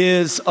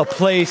is a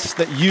place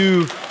that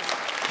you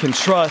can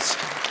trust.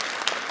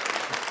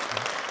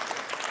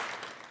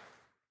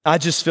 I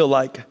just feel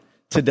like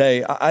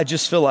today, I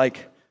just want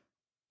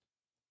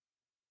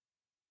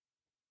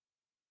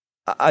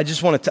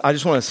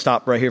to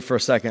stop right here for a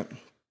second.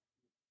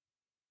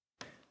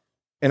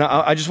 And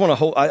I just want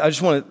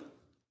to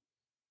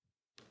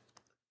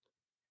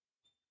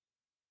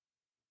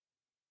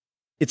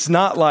it's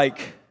not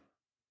like,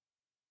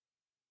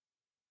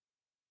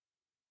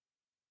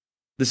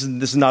 this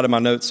is not in my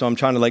notes, so I'm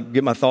trying to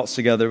get my thoughts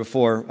together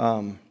before.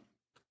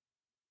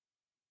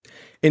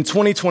 In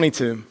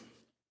 2022,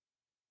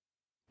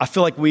 I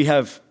feel like we've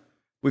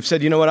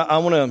said, you know what, I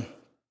want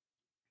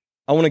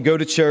to go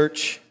to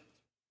church,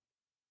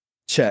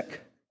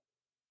 check.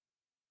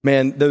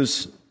 Man,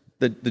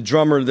 the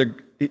drummer,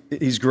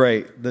 he's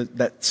great.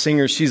 That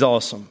singer, she's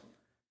awesome.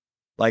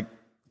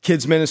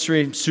 Kids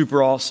ministry,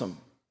 super awesome.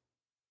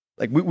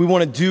 We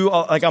want to do,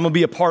 I'm going to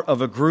be a part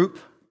of a group.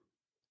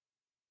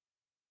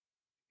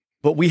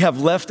 But we have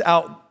left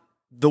out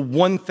the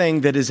one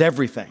thing that is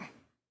everything.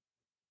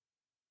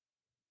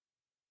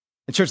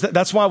 And church,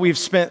 that's why we've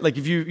spent,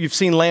 if you've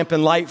seen Lamp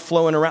and Light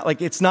flowing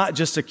around, it's not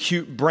just a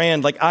cute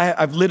brand.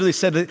 I've literally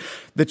said that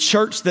the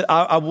church that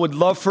I would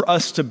love for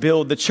us to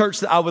build, the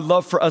church that I would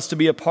love for us to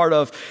be a part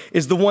of,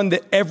 is the one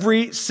that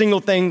every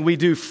single thing we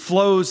do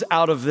flows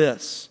out of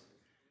this.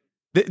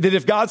 That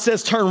if God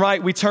says turn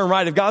right, we turn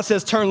right. If God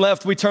says turn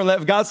left, we turn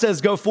left. If God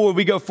says go forward,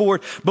 we go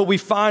forward. But we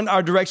find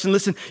our direction.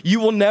 Listen, we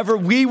will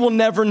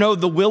never know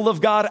the will of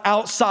God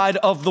outside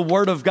of the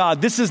word of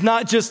God. This is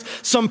not just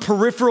some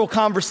peripheral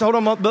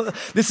conversation.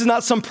 This is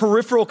not some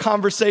peripheral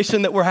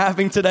conversation that we're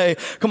having today.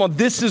 Come on,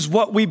 this is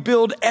what we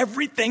build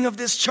everything of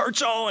this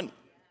church on.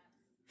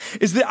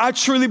 Is that I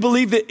truly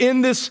believe that in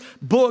this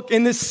book,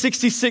 in this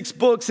 66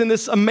 books, in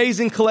this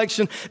amazing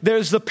collection,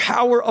 there's the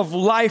power of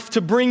life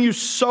to bring you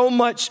so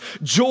much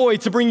joy,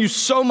 to bring you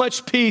so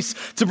much peace,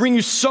 to bring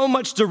you so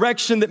much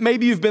direction that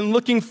maybe you've been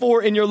looking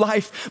for in your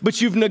life,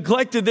 but you've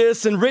neglected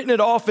this and written it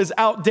off as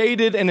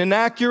outdated and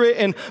inaccurate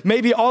and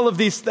maybe all of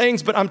these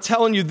things. But I'm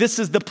telling you, this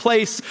is the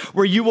place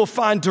where you will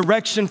find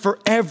direction for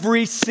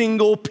every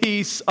single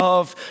piece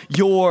of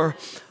your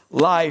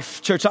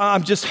life. Church,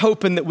 I'm just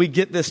hoping that we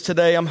get this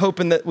today. I'm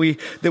hoping that we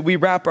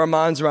wrap our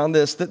minds around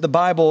this, that the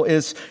Bible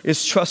is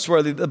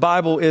trustworthy. The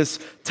Bible is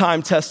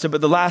time tested.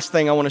 But the last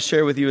thing I want to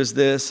share with you is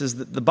this, is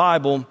that the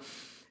Bible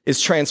is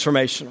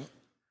transformational.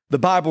 The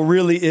Bible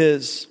really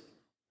is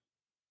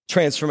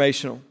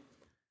transformational.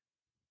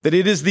 That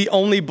it is the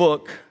only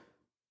book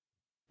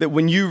that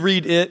when you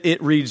read it,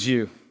 it reads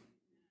you.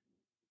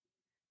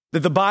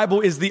 That the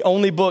Bible is the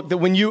only book that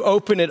when you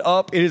open it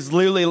up, it is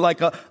literally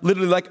like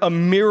a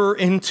mirror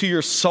into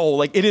your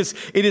soul. It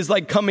is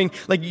like coming,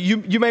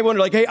 you may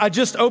wonder, hey, I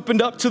just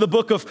opened up to the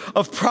book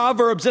of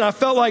Proverbs and I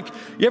felt like,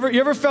 you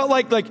ever felt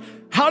like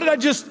how did I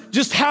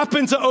just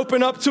happen to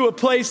open up to a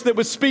place that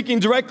was speaking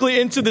directly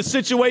into the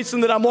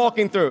situation that I'm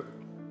walking through?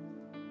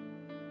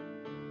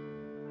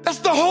 That's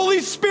the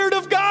Holy Spirit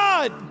of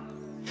God.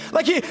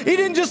 He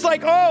didn't just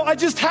I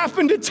just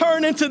happened to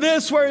turn into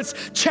this where it's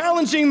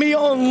challenging me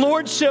on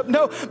lordship.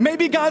 No,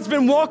 maybe God's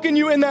been walking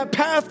you in that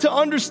path to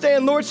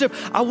understand lordship.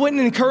 I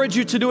wouldn't encourage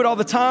you to do it all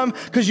the time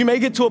because you may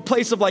get to a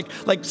place of like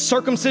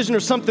circumcision or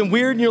something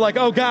weird and you're like,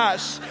 oh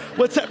gosh,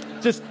 what's that?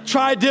 Just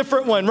try a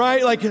different one,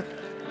 right?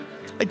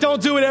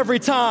 Don't do it every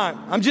time.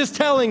 I'm just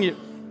telling you.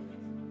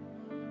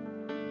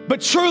 But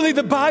truly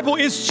the Bible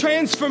is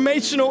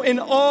transformational in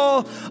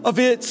all of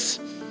its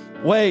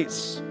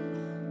ways.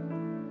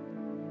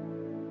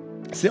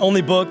 It's the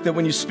only book that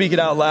when you speak it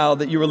out loud,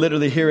 that you are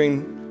literally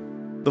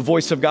hearing the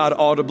voice of God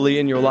audibly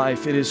in your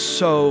life. It is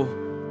so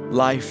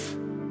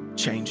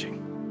life-changing.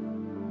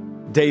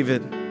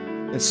 David,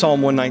 in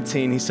Psalm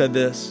 119, he said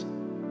this.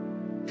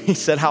 He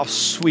said, how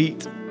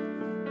sweet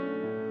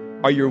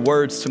are your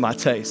words to my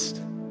taste,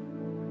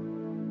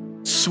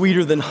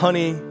 sweeter than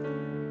honey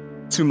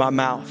to my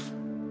mouth.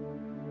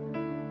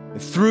 And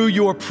through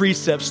your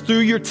precepts, through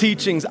your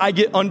teachings, I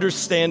get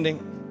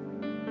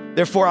understanding.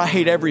 Therefore, I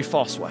hate every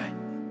false way.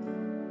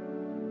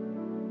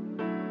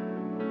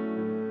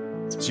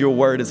 Your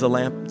word is a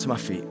lamp to my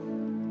feet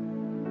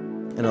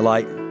and a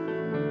light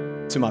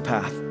to my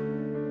path.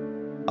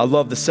 I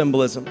love the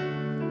symbolism.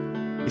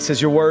 He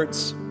says, your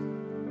words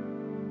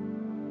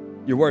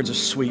are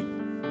sweet.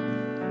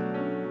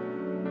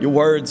 Your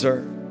words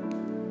are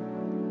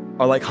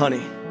like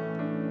honey.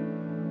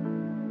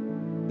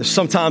 There's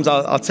sometimes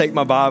I'll take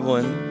my Bible,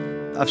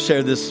 and I've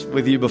shared this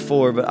with you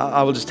before, but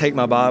I will just take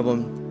my Bible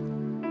and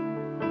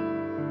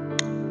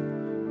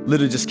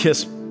literally just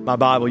kiss my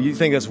Bible. You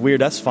think that's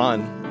weird? That's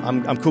fine.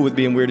 I'm cool with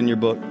being weird in your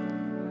book.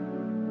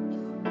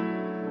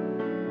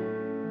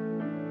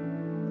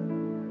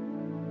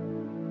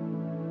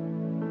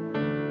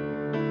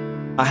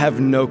 I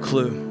have no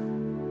clue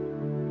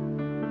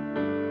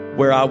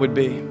where I would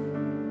be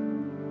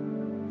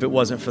if it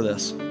wasn't for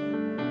this.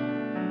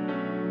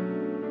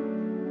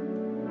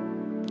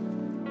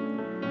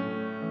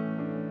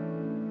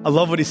 I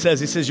love what he says.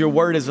 He says, your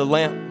word is a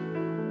lamp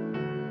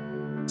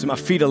to my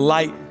feet, a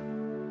light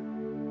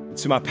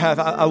to my path.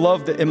 I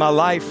love that in my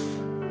life,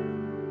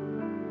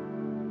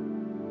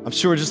 I'm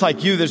sure just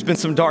like you, there's been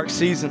some dark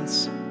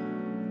seasons.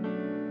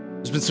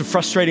 There's been some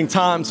frustrating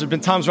times. There's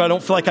been times where I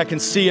don't feel like I can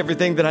see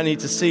everything that I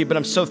need to see, but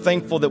I'm so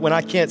thankful that when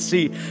I can't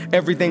see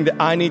everything that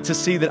I need to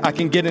see, that I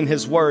can get in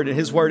his word, and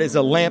his word is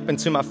a lamp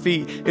into my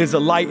feet. It is a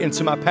light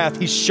into my path.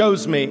 He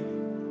shows me.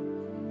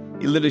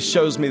 He literally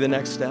shows me the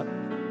next step.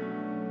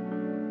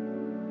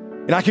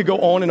 And I could go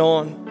on and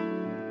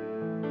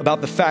on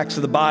about the facts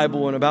of the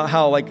Bible and about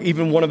how like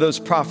even one of those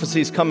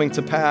prophecies coming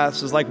to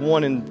pass is like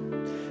 1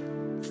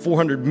 in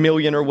 400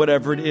 million or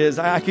whatever it is.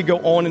 I could go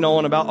on and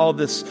on about all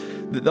this,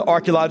 the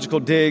archaeological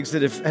digs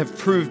that have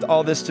proved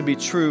all this to be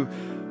true.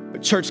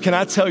 But church, can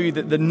I tell you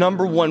that the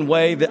number one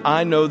way that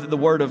I know that the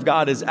word of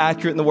God is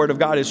accurate and the word of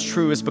God is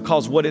true is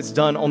because what it's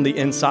done on the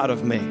inside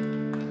of me.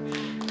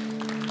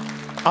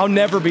 I'll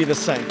never be the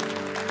same.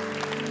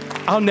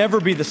 I'll never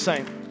be the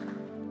same.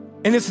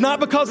 And it's not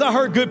because I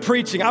heard good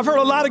preaching. I've heard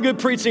a lot of good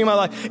preaching in my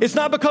life. It's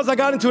not because I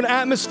got into an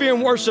atmosphere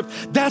in worship.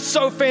 That's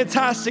so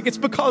fantastic. It's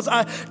because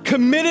I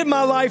committed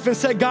my life and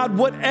said, God,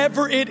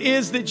 whatever it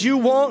is that you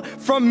want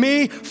from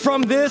me,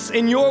 from this,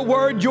 in your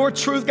word, your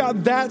truth,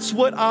 God, that's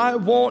what I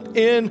want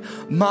in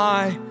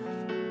my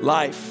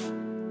life.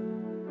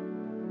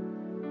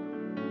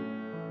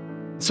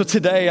 So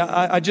today,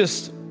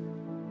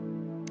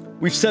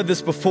 we've said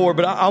this before,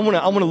 but I want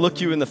to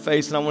look you in the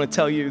face and I want to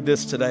tell you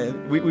this today.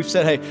 We've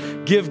said,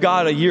 hey, give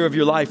God a year of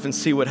your life and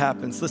see what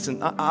happens.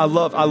 Listen, I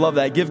love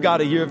that. Give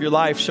God a year of your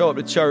life, show up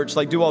to church,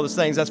 like do all those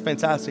things. That's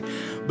fantastic.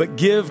 But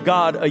give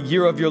God a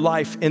year of your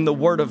life in the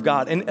word of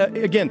God. And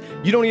again,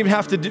 you don't even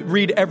have to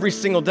read every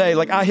single day.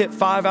 Like I hit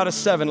 5 out of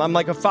 7. I'm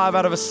like a 5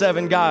 out of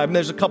 7 guy. I mean,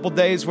 there's a couple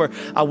days where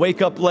I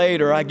wake up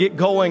late or I get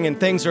going and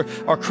things are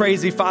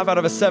crazy, 5 out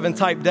of 7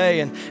 type day.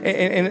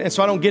 And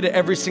so I don't get it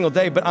every single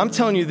day. But I'm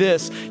telling you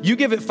this, you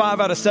give it 5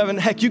 out of 7,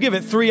 heck, you give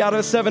it 3 out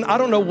of 7. I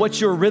don't know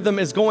what your rhythm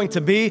is going to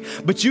be,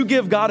 but you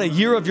give God a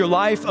year of your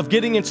life of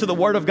getting into the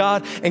word of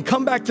God and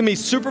come back to me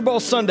Super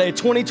Bowl Sunday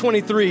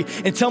 2023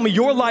 and tell me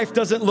your life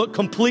doesn't look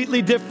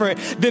completely different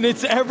than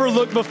it's ever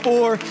looked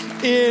before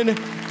in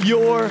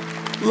your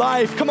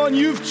life. Come on,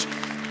 you've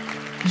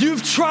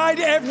tried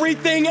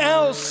everything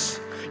else.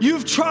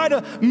 You've tried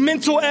a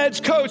mental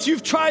edge coach.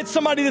 You've tried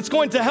somebody that's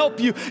going to help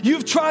you.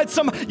 You've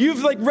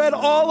read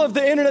all of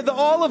the internet,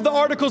 all of the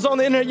articles on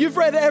the internet. You've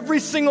read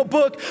every single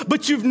book,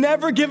 but you've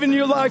never given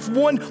your life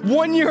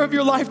one year of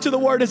your life to the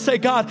word and say,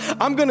 God,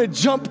 I'm going to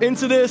jump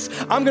into this.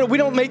 We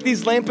don't make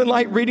these lamp and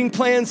light reading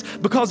plans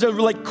because they're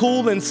like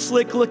cool and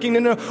slick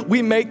looking. No,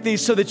 we make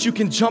these so that you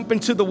can jump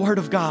into the word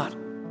of God.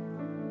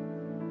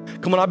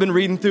 Come on, I've been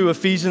reading through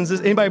Ephesians.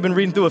 Anybody been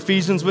reading through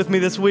Ephesians with me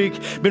this week?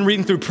 Been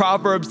reading through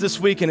Proverbs this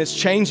week, and it's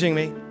changing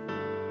me.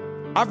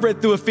 I've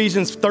read through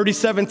Ephesians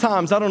 37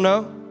 times. I don't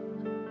know,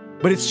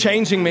 but it's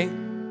changing me.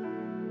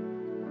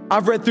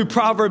 I've read through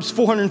Proverbs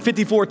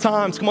 454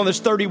 times. Come on,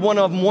 there's 31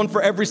 of them, one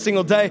for every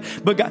single day.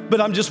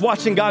 But I'm just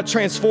watching God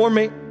transform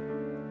me.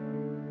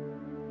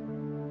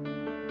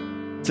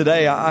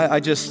 Today,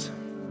 I just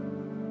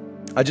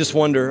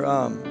wonder.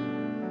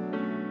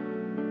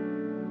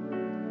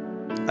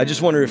 I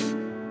just wonder if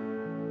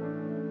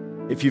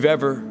you've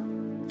ever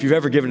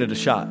given it a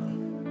shot.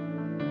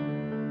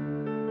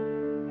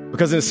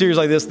 Because in a series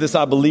like this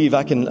I believe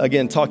I can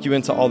again talk you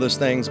into all those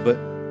things, but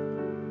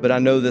I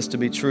know this to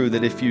be true,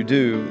 that if you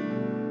do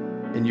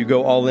and you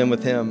go all in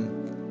with him,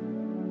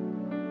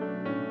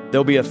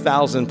 there'll be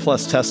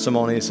 1,000+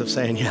 testimonies of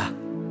saying, yeah,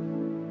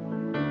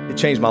 it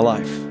changed my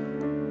life,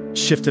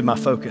 shifted my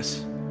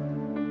focus.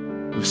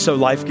 It was so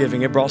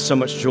life-giving. It brought so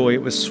much joy.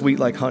 It was sweet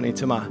like honey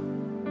to my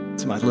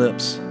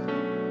lips.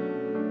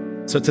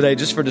 So today,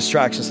 just for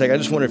distraction's sake, I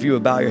just wonder if you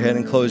would bow your head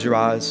and close your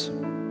eyes.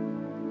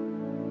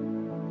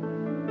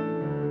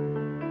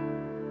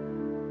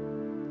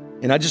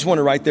 And I just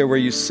wonder right there where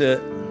you sit,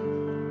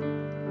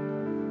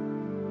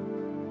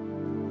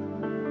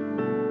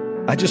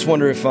 I just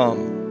wonder if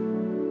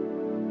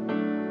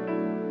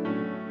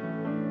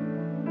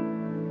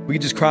we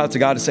could just cry out to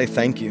God to say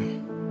thank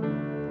you.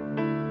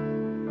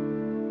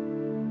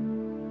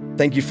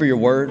 Thank you for your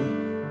word.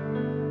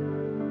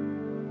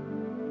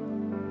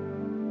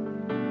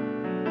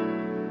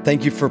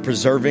 Thank you for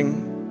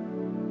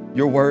preserving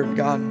your word,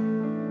 God.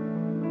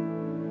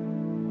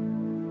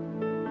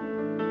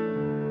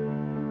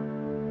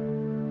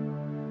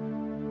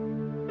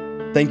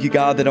 Thank you,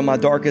 God, that on my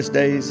darkest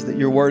days, that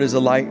your word is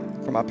a light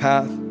for my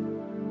path.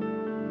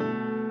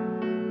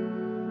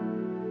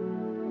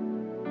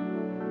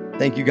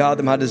 Thank you, God,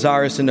 that my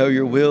desire is to know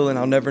your will and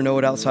I'll never know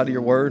it outside of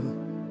your word.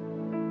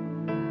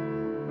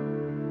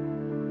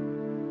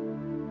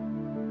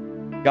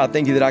 God,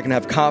 thank you that I can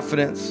have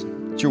confidence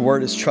that your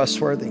word is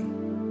trustworthy.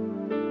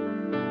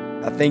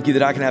 I thank you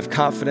that I can have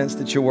confidence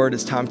that your word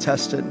is time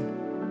tested.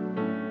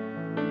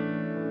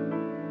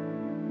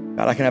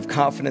 God, I can have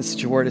confidence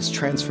that your word is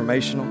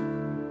transformational.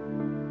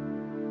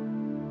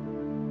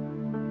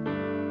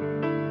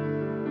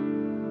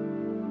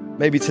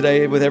 Maybe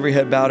today, with every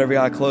head bowed, every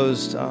eye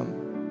closed, I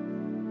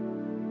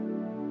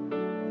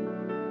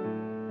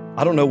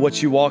don't know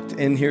what you walked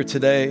in here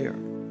today or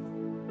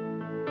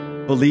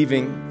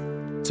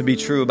believing to be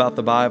true about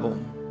the Bible.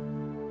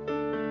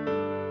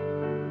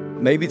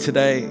 Maybe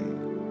today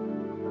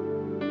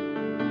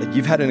that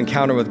you've had an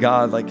encounter with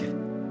God, like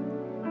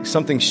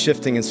something's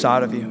shifting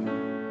inside of you.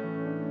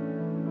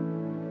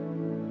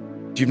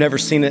 You've never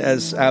seen it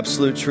as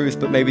absolute truth,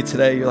 but maybe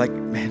today you're like,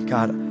 man,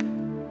 God,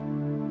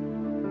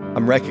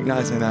 I'm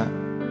recognizing that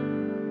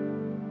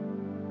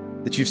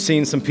you've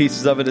seen some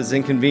pieces of it as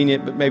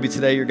inconvenient, but maybe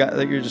today you're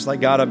just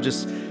like, God,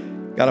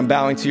 I'm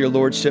bowing to your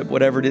lordship,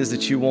 whatever it is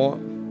that you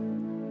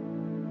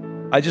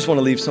want. I just want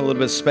to leave some little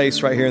bit of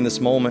space right here in this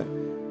moment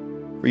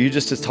for you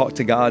just to talk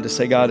to God, to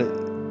say, God,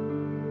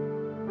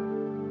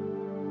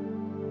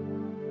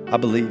 I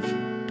believe.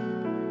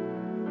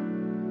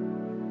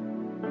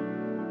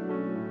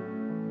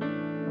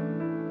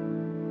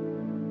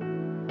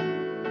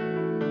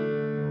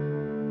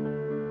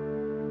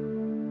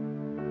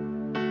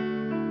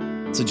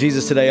 So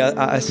Jesus, today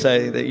I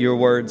say that your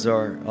words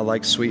are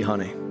like sweet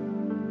honey.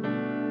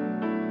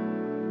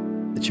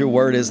 That your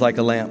word is like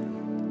a lamp.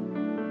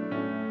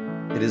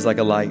 It is like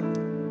a light.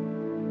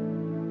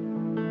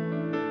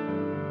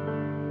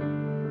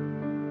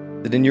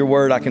 That in your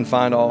word I can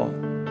find all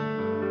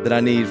that I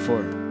need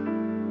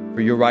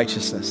for your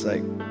righteousness'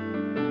 sake.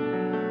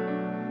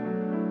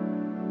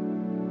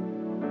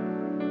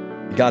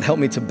 God, help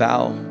me to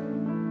bow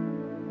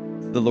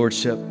to the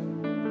lordship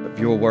of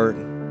your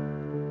word.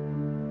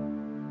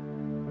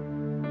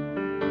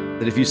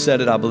 That if you said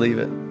it, I believe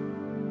it.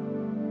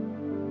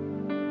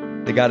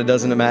 That God, it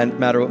doesn't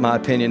matter what my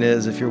opinion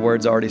is if your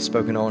word's already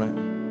spoken on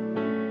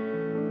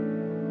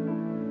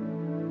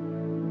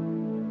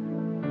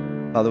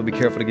it. Father, we'll be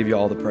careful to give you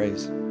all the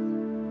praise.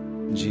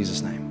 In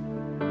Jesus' name.